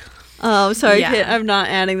 Oh, sorry, Yeah. Kit, I'm not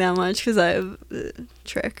adding that much because I have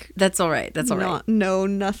Trek. That's all right. That's all right. No,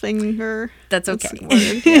 nothing. That's okay. the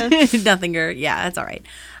word, yeah. Nothing. Yeah, that's all right.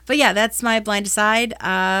 But yeah, that's my blind aside.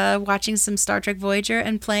 Watching some Star Trek Voyager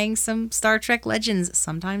and playing some Star Trek Legends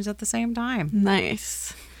sometimes at the same time.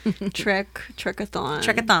 Nice. Trekathon.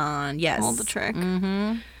 Trekathon, yes. All the Trek.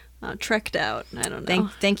 Mm-hmm. Trekked out. I don't know.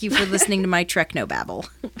 Thank you for listening to my Trekno babble.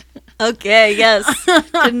 Okay, yes.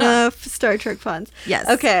 Enough Star Trek puns. Yes.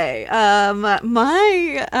 Okay. My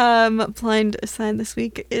blind aside this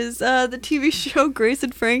week is the TV show Grace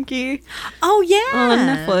and Frankie Oh yeah, on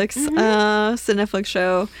Netflix. Mm-hmm. It's a Netflix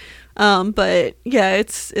show. But yeah,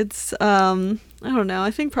 it's I don't know.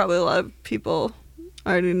 I think probably a lot of people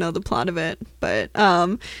already know the plot of it. But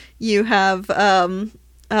you have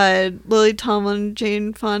Lily Tomlin and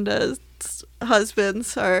Jane Fonda's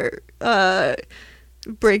husbands are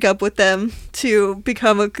break up with them to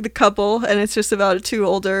become the couple, and it's just about two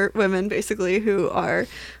older women basically who are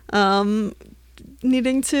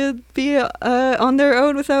needing to be on their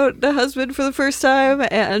own without a husband for the first time,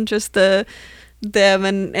 and just them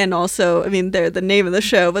and also, I mean, they're the name of the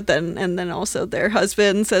show, but then also their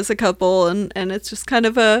husbands as a couple, and it's just kind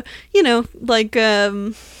of a like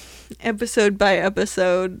episode by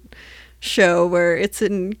episode show where it's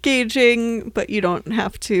engaging, but you don't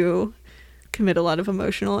have to commit a lot of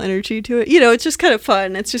emotional energy to it. It's just kind of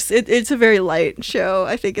fun. It's just it's a very light show,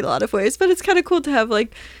 I think, in a lot of ways, but it's kind of cool to have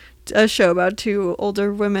like a show about two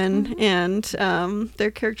older women, and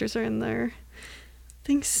their characters are in their, I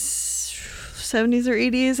think, 70s or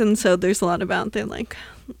 80s, and so there's a lot about them like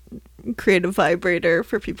creative vibrator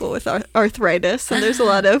for people with arthritis, and there's a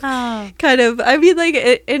lot of Oh. kind of, I mean, like,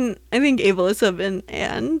 and I think ableism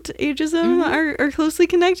and ageism are closely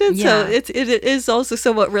connected. So Yeah. it is also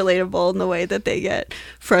somewhat relatable in the way that they get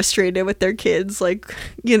frustrated with their kids, like,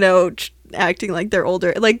 you know, acting like they're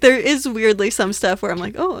older. Like, there is weirdly some stuff where I'm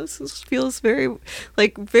like, oh, this feels very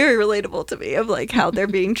relatable to me, of like how they're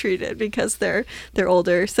being treated because they're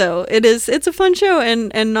older. So it's a fun show,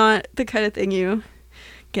 and not the kind of thing you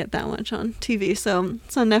get that much on TV. So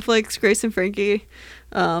it's on Netflix. Grace and Frankie.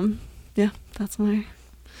 Yeah, that's my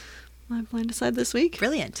blind decide this week.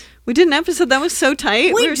 Brilliant. We did an episode that was so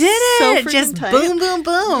tight. We were did so it. freaking Just tight. boom, boom,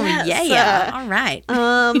 boom. Yes, Yeah. All right.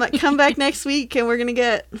 Come back next week, and we're gonna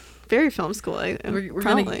get very film school. We're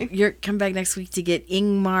Probably. gonna come back next week to get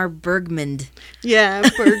Ingmar Bergman. Yeah,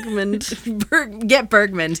 Bergman. Get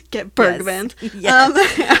Bergman. Get Bergman.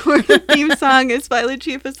 Yes. Our theme song is by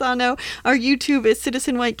Lucia Fasano. Our YouTube is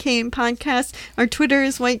Citizen White Cane Podcast. Our Twitter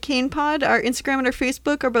is White Cane Pod. Our Instagram and our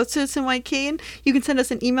Facebook are both Citizen White Cane. You can send us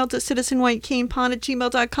an email to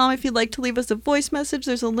citizenwhitecanepod@gmail.com if you'd like to leave us a voice message.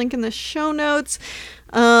 There's a link in the show notes.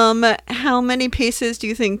 How many paces do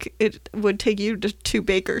you think it would take you to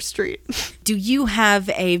Baker Street? Do you have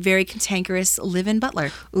a very cantankerous live-in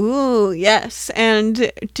butler? Ooh, yes.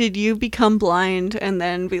 And did you become blind and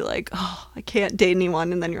then be like, oh, I can't date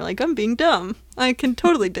anyone, and then you're like, I'm being dumb. I can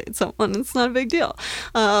totally date someone. It's not a big deal.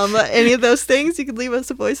 Any of those things, you can leave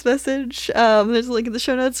us a voice message. There's a link in the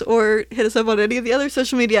show notes, or hit us up on any of the other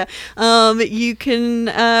social media. You can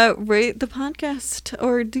rate the podcast,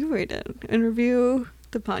 or do rate it and review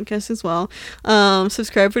the podcast as well.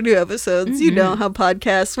 Subscribe for new episodes. You know how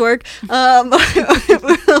podcasts work.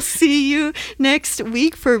 We'll see you next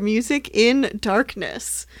week for Music in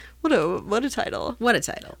Darkness. What a title. What a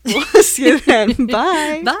title. We'll see you then.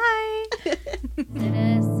 Bye. Bye.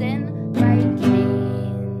 Citizen